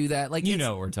kind of do that. Like you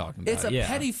know what we're talking about. It's a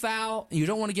petty foul. You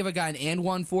don't want to give a guy an and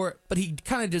one for it, but he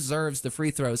kind of deserves the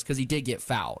free throws because he did get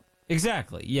fouled.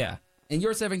 Exactly. Yeah. And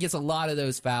your 7 gets a lot of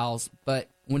those fouls, but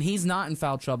when he's not in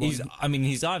foul trouble,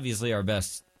 He's obviously our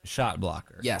best shot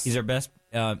blocker. Yes. He's our best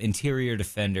interior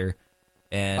defender,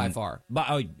 and By far.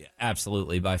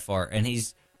 Absolutely by far. And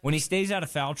when he stays out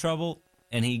of foul trouble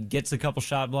and he gets a couple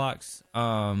shot blocks,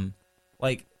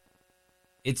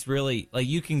 it's really like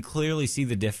you can clearly see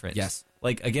the difference. Yes.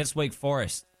 Like against Wake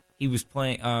Forest, he was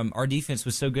playing. Our defense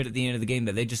was so good at the end of the game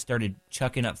that they just started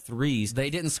chucking up threes. they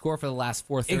didn't score for the last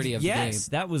 4:30 of the game. Yes,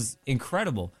 that was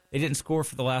incredible. They didn't score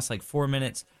for the last 4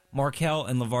 minutes. Markel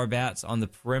and LeVar Batts on the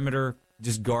perimeter,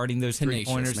 just guarding those Tenacious,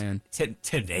 3-pointers. man.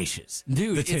 Tenacious.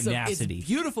 Dude, the it's tenacity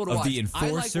beautiful to of watch. the I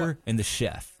like enforcer and the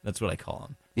chef. That's what I call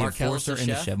him. The Markel's enforcer the and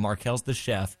the chef? chef. Markel's the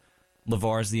chef.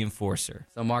 LeVar's the enforcer.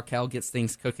 So Markel gets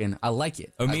things cooking. I like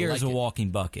it. Omir I is like a it. walking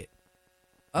bucket.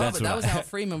 Oh, That's but that what was Al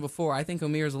Freeman before. I think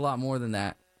Omir's a lot more than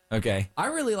that. Okay. I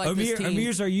really like this team.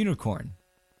 Omir's our unicorn.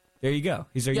 There you go.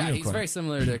 He's our yeah, unicorn. he's very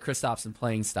similar to Kristaps in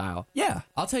playing style. Yeah.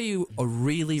 I'll tell you a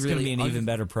really, He's really going to be an even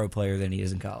better pro player than he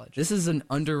is in college. This is an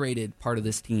underrated part of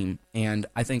this team, and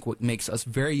I think what makes us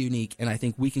very unique, and I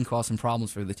think we can cause some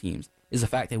problems for the teams, is the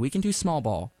fact that we can do small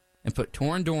ball and put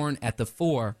Torin Dorn at the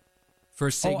 4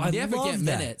 for significant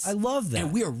minutes. I love that.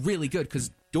 And we are really good because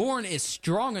Dorn is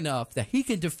strong enough that he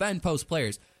can defend post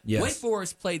players. Yes. Wake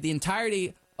Forest played the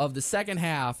entirety of the second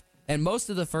half and most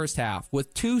of the first half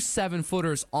with 2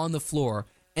 7-footers on the floor,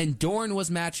 and Dorn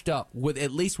was matched up with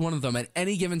at least one of them at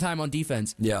any given time on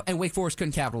defense. Yeah. And Wake Forest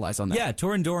couldn't capitalize on that. Yeah,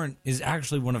 Torin Dorn is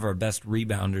actually one of our best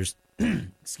rebounders.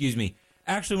 Excuse me.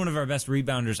 Actually, one of our best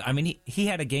rebounders. I mean, he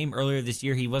had a game earlier this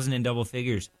year. He wasn't in double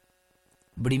figures,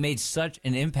 but he made such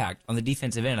an impact on the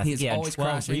defensive end. I think He's he had always 12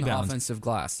 crashing the rebounds. offensive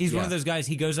glass. He's one Yeah. of those guys,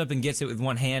 he goes up and gets it with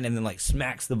one hand and then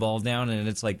smacks the ball down, and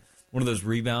it's like one of those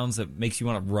rebounds that makes you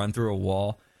want to run through a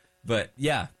wall. But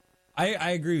yeah,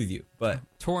 I agree with you. But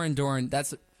Torin Dorn,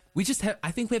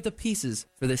 I think we have the pieces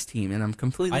for this team, and I'm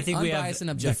completely I think we have unbiased and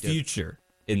the objective. future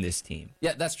in this team.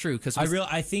 Yeah, that's true. Because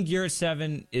I think Year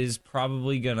 7 is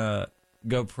probably gonna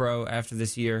go pro after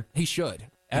this year. he should.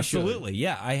 Absolutely,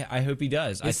 yeah. I hope he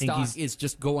does. His I think stock is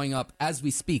just going up as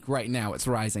we speak right now. It's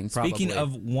rising. Probably. Speaking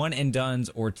of one and dones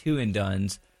or two and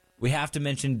dones, we have to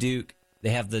mention Duke.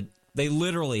 They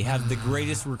literally have the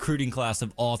greatest recruiting class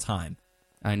of all time.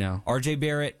 I know. RJ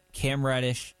Barrett, Cam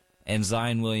Reddish, and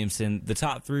Zion Williamson. The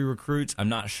top 3 recruits. I'm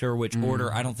not sure which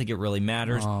order. I don't think it really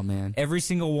matters. Oh man, Every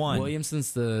single one.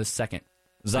 Williamson's the second.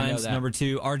 Zion's number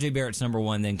 2. RJ Barrett's number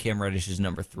 1. Then Cam Reddish is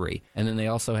number 3. And then they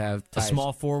also have A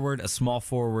small forward,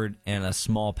 and a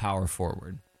small power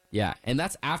forward. Yeah, and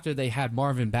that's after they had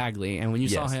Marvin Bagley. And when you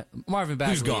saw him, Marvin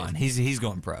Bagley, Who's gone? He's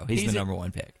going pro. He's the number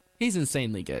 1 pick. He's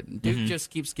insanely good. Duke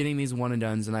just keeps getting these one and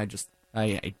dones, and I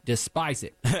despise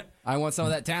it. I want some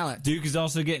of that talent. Duke is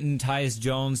also getting Tyus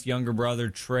Jones' younger brother,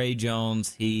 Trey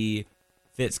Jones. He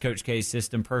fits Coach K's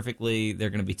system perfectly.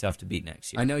 They're going to be tough to beat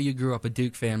next year. I know you grew up a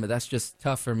Duke fan, but that's just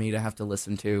tough for me to have to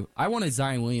listen to. I wanted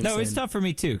Zion Williamson. No, it's tough for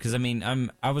me too because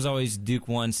I was always Duke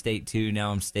 1, State 2.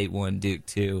 Now I'm State 1, Duke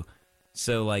 2.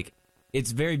 So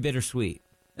it's very bittersweet.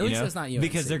 At least it's not UNC.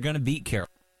 Because they're going to beat Carroll.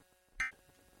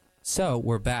 So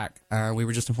we're back. We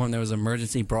were just informed there was an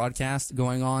emergency broadcast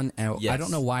going on, and Yes. I don't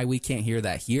know why we can't hear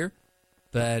that here,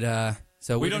 but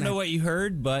so We don't know what you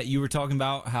heard, but you were talking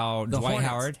about how Dwight Hornets.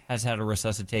 Howard has had a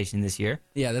resuscitation this year.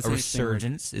 Yeah, that's a an interesting word.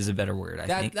 resurgence is a better word, I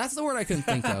think. That's the word I couldn't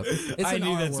think of. It's I an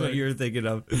knew R that's word. what you were thinking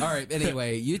of. All right.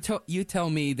 Anyway, you tell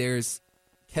me there's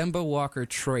Kemba Walker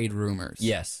trade rumors.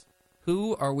 Yes.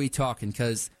 Who are we talking?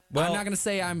 Because I'm not going to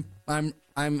say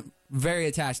I'm very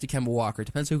attached to Kemba Walker.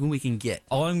 Depends on who we can get.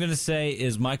 All I'm going to say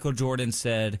is Michael Jordan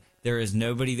said there is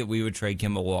nobody that we would trade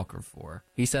Kemba Walker for.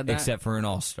 He said that? Except for an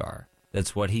all-star.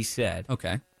 That's what he said.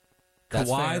 Okay. That's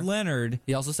Kawhi fair. Leonard.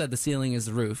 He also said the ceiling is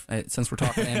the roof. Since we're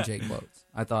talking MJ quotes,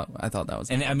 I thought that was.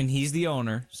 And I mean, he's the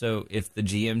owner, so if the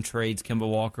GM trades Kemba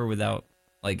Walker without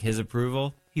like his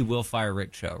approval, he will fire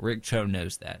Rick Cho. Rick Cho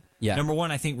knows that. Yeah. Number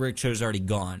one, I think Rick Cho's already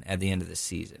gone at the end of the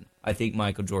season. I think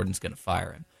Michael Jordan's going to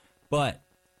fire him. But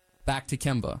back to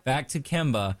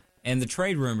Kemba and the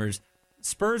trade rumors.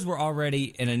 Spurs were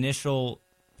already an initial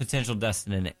potential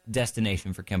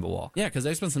destination for Kemba Walker. Yeah, because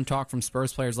there's been some talk from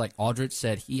Spurs players like Aldridge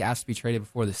said he asked to be traded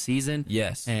before the season.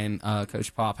 Yes. And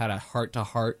Coach Pop had a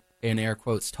heart-to-heart, in air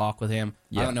quotes, talk with him.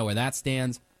 Yeah. I don't know where that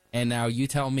stands. And now you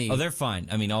tell me. Oh, they're fine.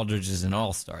 I mean, Aldridge is an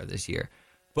all-star this year.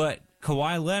 But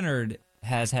Kawhi Leonard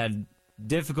has had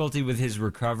difficulty with his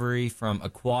recovery from a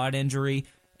quad injury,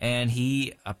 and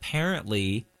he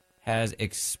apparently has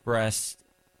expressed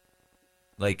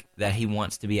like that he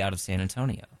wants to be out of San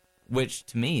Antonio, which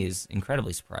to me is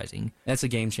incredibly surprising. That's a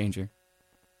game changer.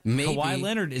 Maybe. Kawhi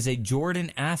Leonard is a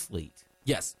Jordan athlete.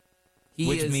 Yes.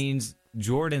 Which means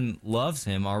Jordan loves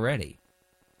him already.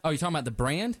 Oh, you're talking about the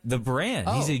brand? The brand.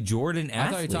 Oh. He's a Jordan athlete.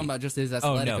 I thought you were talking about just his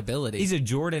athletic ability. He's a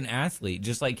Jordan athlete,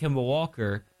 just like Kemba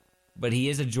Walker, but he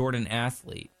is a Jordan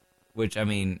athlete, which, I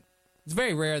mean... It's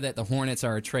very rare that the Hornets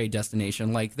are a trade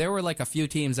destination. Like, there were, like, a few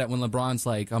teams that when LeBron's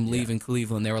like, I'm leaving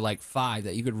Cleveland, there were, like, 5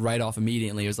 that you could write off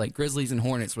immediately. It was like Grizzlies and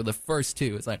Hornets were the first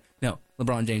 2. It's like, no,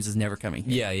 LeBron James is never coming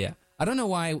here. Yeah. I don't know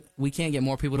why we can't get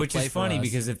more people to play for us. Which is funny,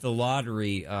 because if the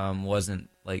lottery wasn't,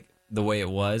 like, the way it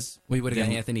was... We would have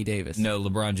got Anthony Davis. No,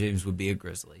 LeBron James would be a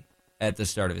Grizzly, at the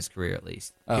start of his career, at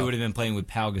least. Oh. He would have been playing with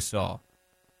Pau Gasol.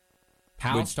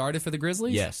 Pau started for the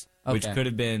Grizzlies? Yes. Okay.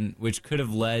 Which could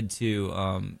have led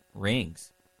to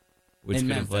rings. Which In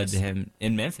could have led Memphis. to him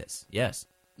in Memphis, yes.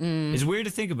 It's weird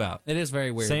to think about. It is very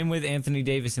weird. Same with Anthony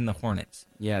Davis in the Hornets.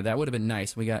 Yeah, that would have been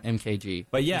nice. We got MKG.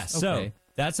 But yeah, It's so okay.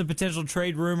 that's a potential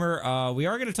trade rumor. We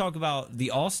are going to talk about the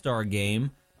All-Star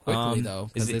game. Quickly, though,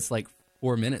 because it's like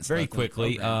 4 minutes Very left in the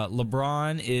quickly, program.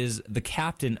 LeBron is the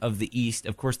captain of the East.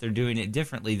 Of course, they're doing it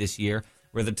differently this year,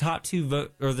 where the top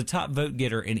vote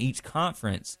getter in each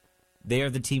conference, they are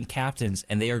the team captains,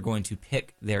 and they are going to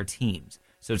pick their teams.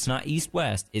 So it's not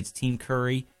East-West, it's Team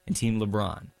Curry and Team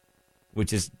LeBron,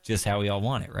 which is just how we all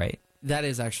want it, right? That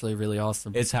is actually really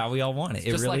awesome. It's how we all want it.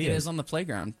 It just really like it is on the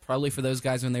playground. Probably for those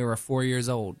guys when they were 4 years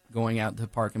old, going out to the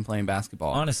park and playing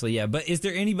basketball. Honestly, yeah. But is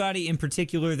there anybody in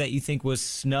particular that you think was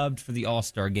snubbed for the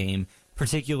All-Star game,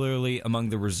 particularly among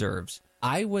the reserves?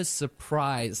 I was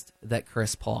surprised that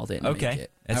Chris Paul didn't make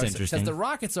it. That's interesting. Because the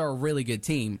Rockets are a really good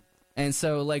team. And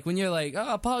so, like, when you're like,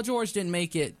 oh, Paul George didn't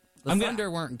make it, the Thunder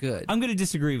weren't good. I'm going to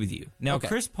disagree with you. Now, Okay.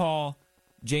 Chris Paul,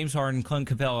 James Harden, Clint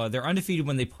Capella, they're undefeated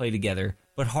when they play together.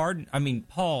 But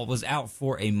Paul was out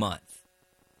for a month.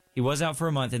 He was out for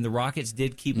a month, and the Rockets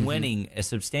did keep winning a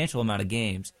substantial amount of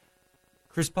games.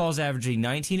 Chris Paul's averaging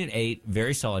 19 and 8,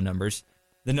 very solid numbers.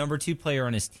 The number 2 player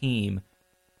on his team.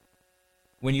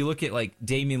 When you look at like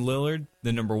Damian Lillard,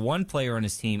 the number 1 player on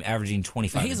his team, averaging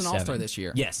 25. He's and an 7. all-star this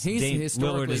year. Yes, he's Lillard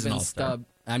historically is an been all-star.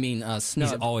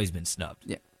 snubbed. He's always been snubbed.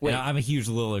 Yeah. And I'm a huge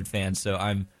Lillard fan, so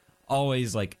I'm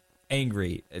always like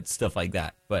angry at stuff like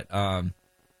that. But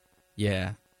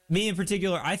yeah. me in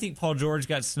particular, I think Paul George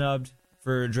got snubbed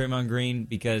for Draymond Green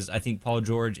because I think Paul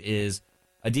George is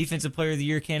a defensive player of the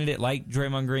year candidate like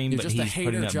Draymond Green, You're but just he's a hater,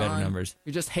 putting up John. better numbers.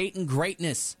 You're just hating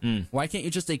greatness. Why can't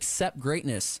you just accept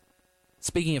greatness?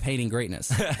 Speaking of hating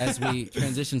greatness, as we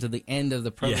transition to the end of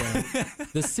the program,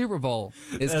 the Super Bowl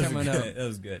is coming up. That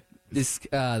was good.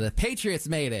 The Patriots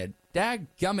made it.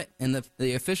 Dadgummit. And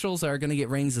the officials are going to get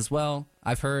rings as well.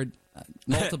 I've heard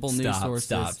multiple news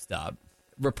sources Stop.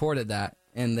 reported that.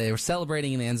 And they were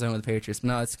celebrating in the end zone with the Patriots.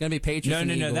 No, it's going to be Patriots and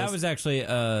No. Eagles. That was actually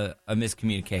a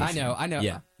miscommunication. I know.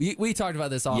 Yeah. We talked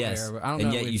about this off Yes. air, but I don't know.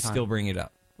 And yet if we you have time. still bring it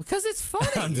up. Because it's funny.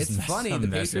 I'm just It's messing- funny. I'm The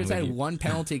messing Patriots with had you. one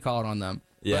penalty called on them.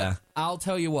 Yeah. But I'll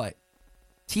tell you what.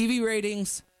 TV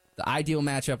ratings, the ideal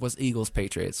matchup was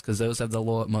Eagles-Patriots because those have the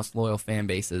most loyal fan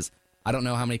bases. I don't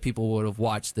know how many people would have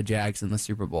watched the Jags in the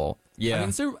Super Bowl. Yeah. I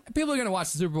mean, people are going to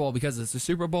watch the Super Bowl because it's the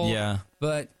Super Bowl. Yeah.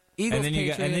 But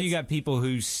Eagles-Patriots... And then you got people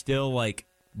who still like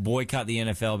boycott the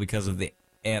NFL because of the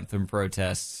anthem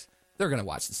protests. they're going to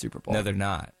watch the Super Bowl. No, they're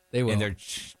not. They will. And they're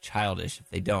childish if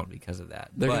they don't because of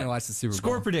that. They're But going to watch the Super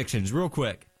Score Bowl. predictions, real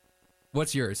quick.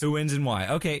 What's yours? Who wins and why?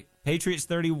 Okay, Patriots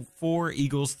 34,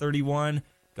 Eagles 31.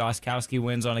 Gostkowski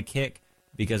wins on a kick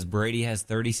because Brady has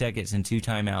 30 seconds and 2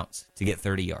 timeouts to get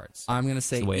 30 yards. I'm going to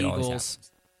say It's the way it always Eagles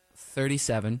happens.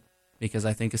 37 because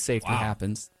I think a safety Wow.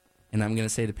 happens. And I'm going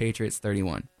to say the Patriots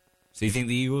 31. So you think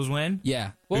the Eagles win?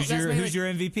 Yeah. Who's that's mainly- your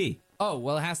MVP? Oh,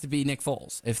 well, it has to be Nick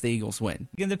Foles if the Eagles win.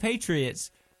 Again, the Patriots,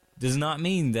 does not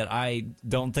mean that I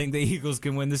don't think the Eagles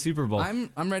can win the Super Bowl. I'm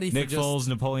ready for Nick Foles,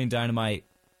 Napoleon Dynamite.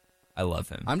 I love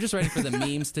him. I'm just ready for the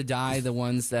memes to die, the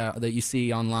ones that you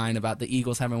see online about the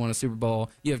Eagles having won a Super Bowl.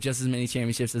 You have just as many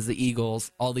championships as the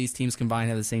Eagles. All these teams combined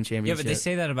have the same Yeah, championship. but they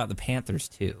say that about the Panthers,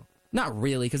 too. Not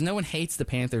really, because no one hates the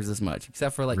Panthers as much,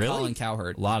 except for like Really? Colin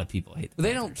Cowherd. A lot of people hate the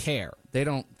They Panthers. don't care. They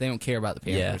don't care about the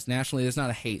Panthers. Nationally, there's not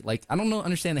a hate. Like, I don't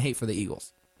understand the hate for the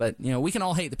Eagles. But, we can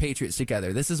all hate the Patriots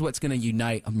together. This is what's going to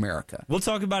unite America. We'll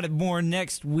talk about it more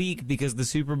next week because the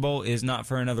Super Bowl is not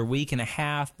for another week and a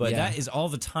half, but Yeah. that is all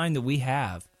the time that we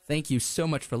have. Thank you so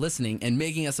much for listening and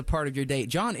making us a part of your day.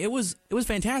 John, it was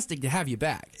fantastic to have you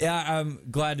back. Yeah, I'm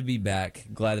glad to be back.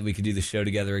 Glad that we could do the show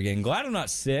together again. Glad I'm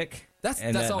not sick. That's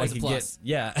that always I a could plus.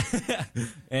 yeah.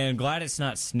 And glad it's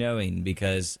not snowing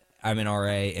because I'm in RA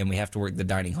and we have to work the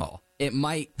dining hall. It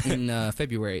might in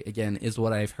February again, is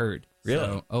what I've heard. Really?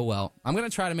 So, oh well. I'm going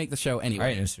to try to make the show anyway. All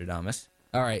right, Nostradamus.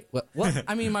 All right. Well,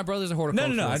 I mean, my brother's a No,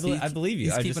 horticulturist. I believe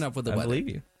you. He's keeping up with the weather. I believe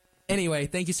you. Anyway,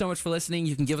 thank you so much for listening.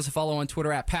 You can give us a follow on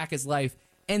Twitter at PackIsLife,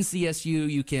 NCSU.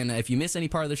 You can, if you miss any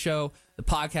part of the show, the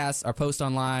podcasts are posted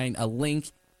online. A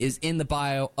link is in the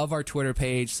bio of our Twitter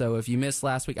page. So if you missed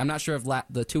last week, I'm not sure if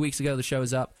the 2 weeks ago the show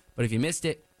is up, but if you missed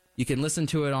it, you can listen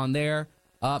to it on there.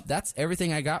 That's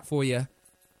everything I got for you.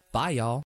 Bye, y'all.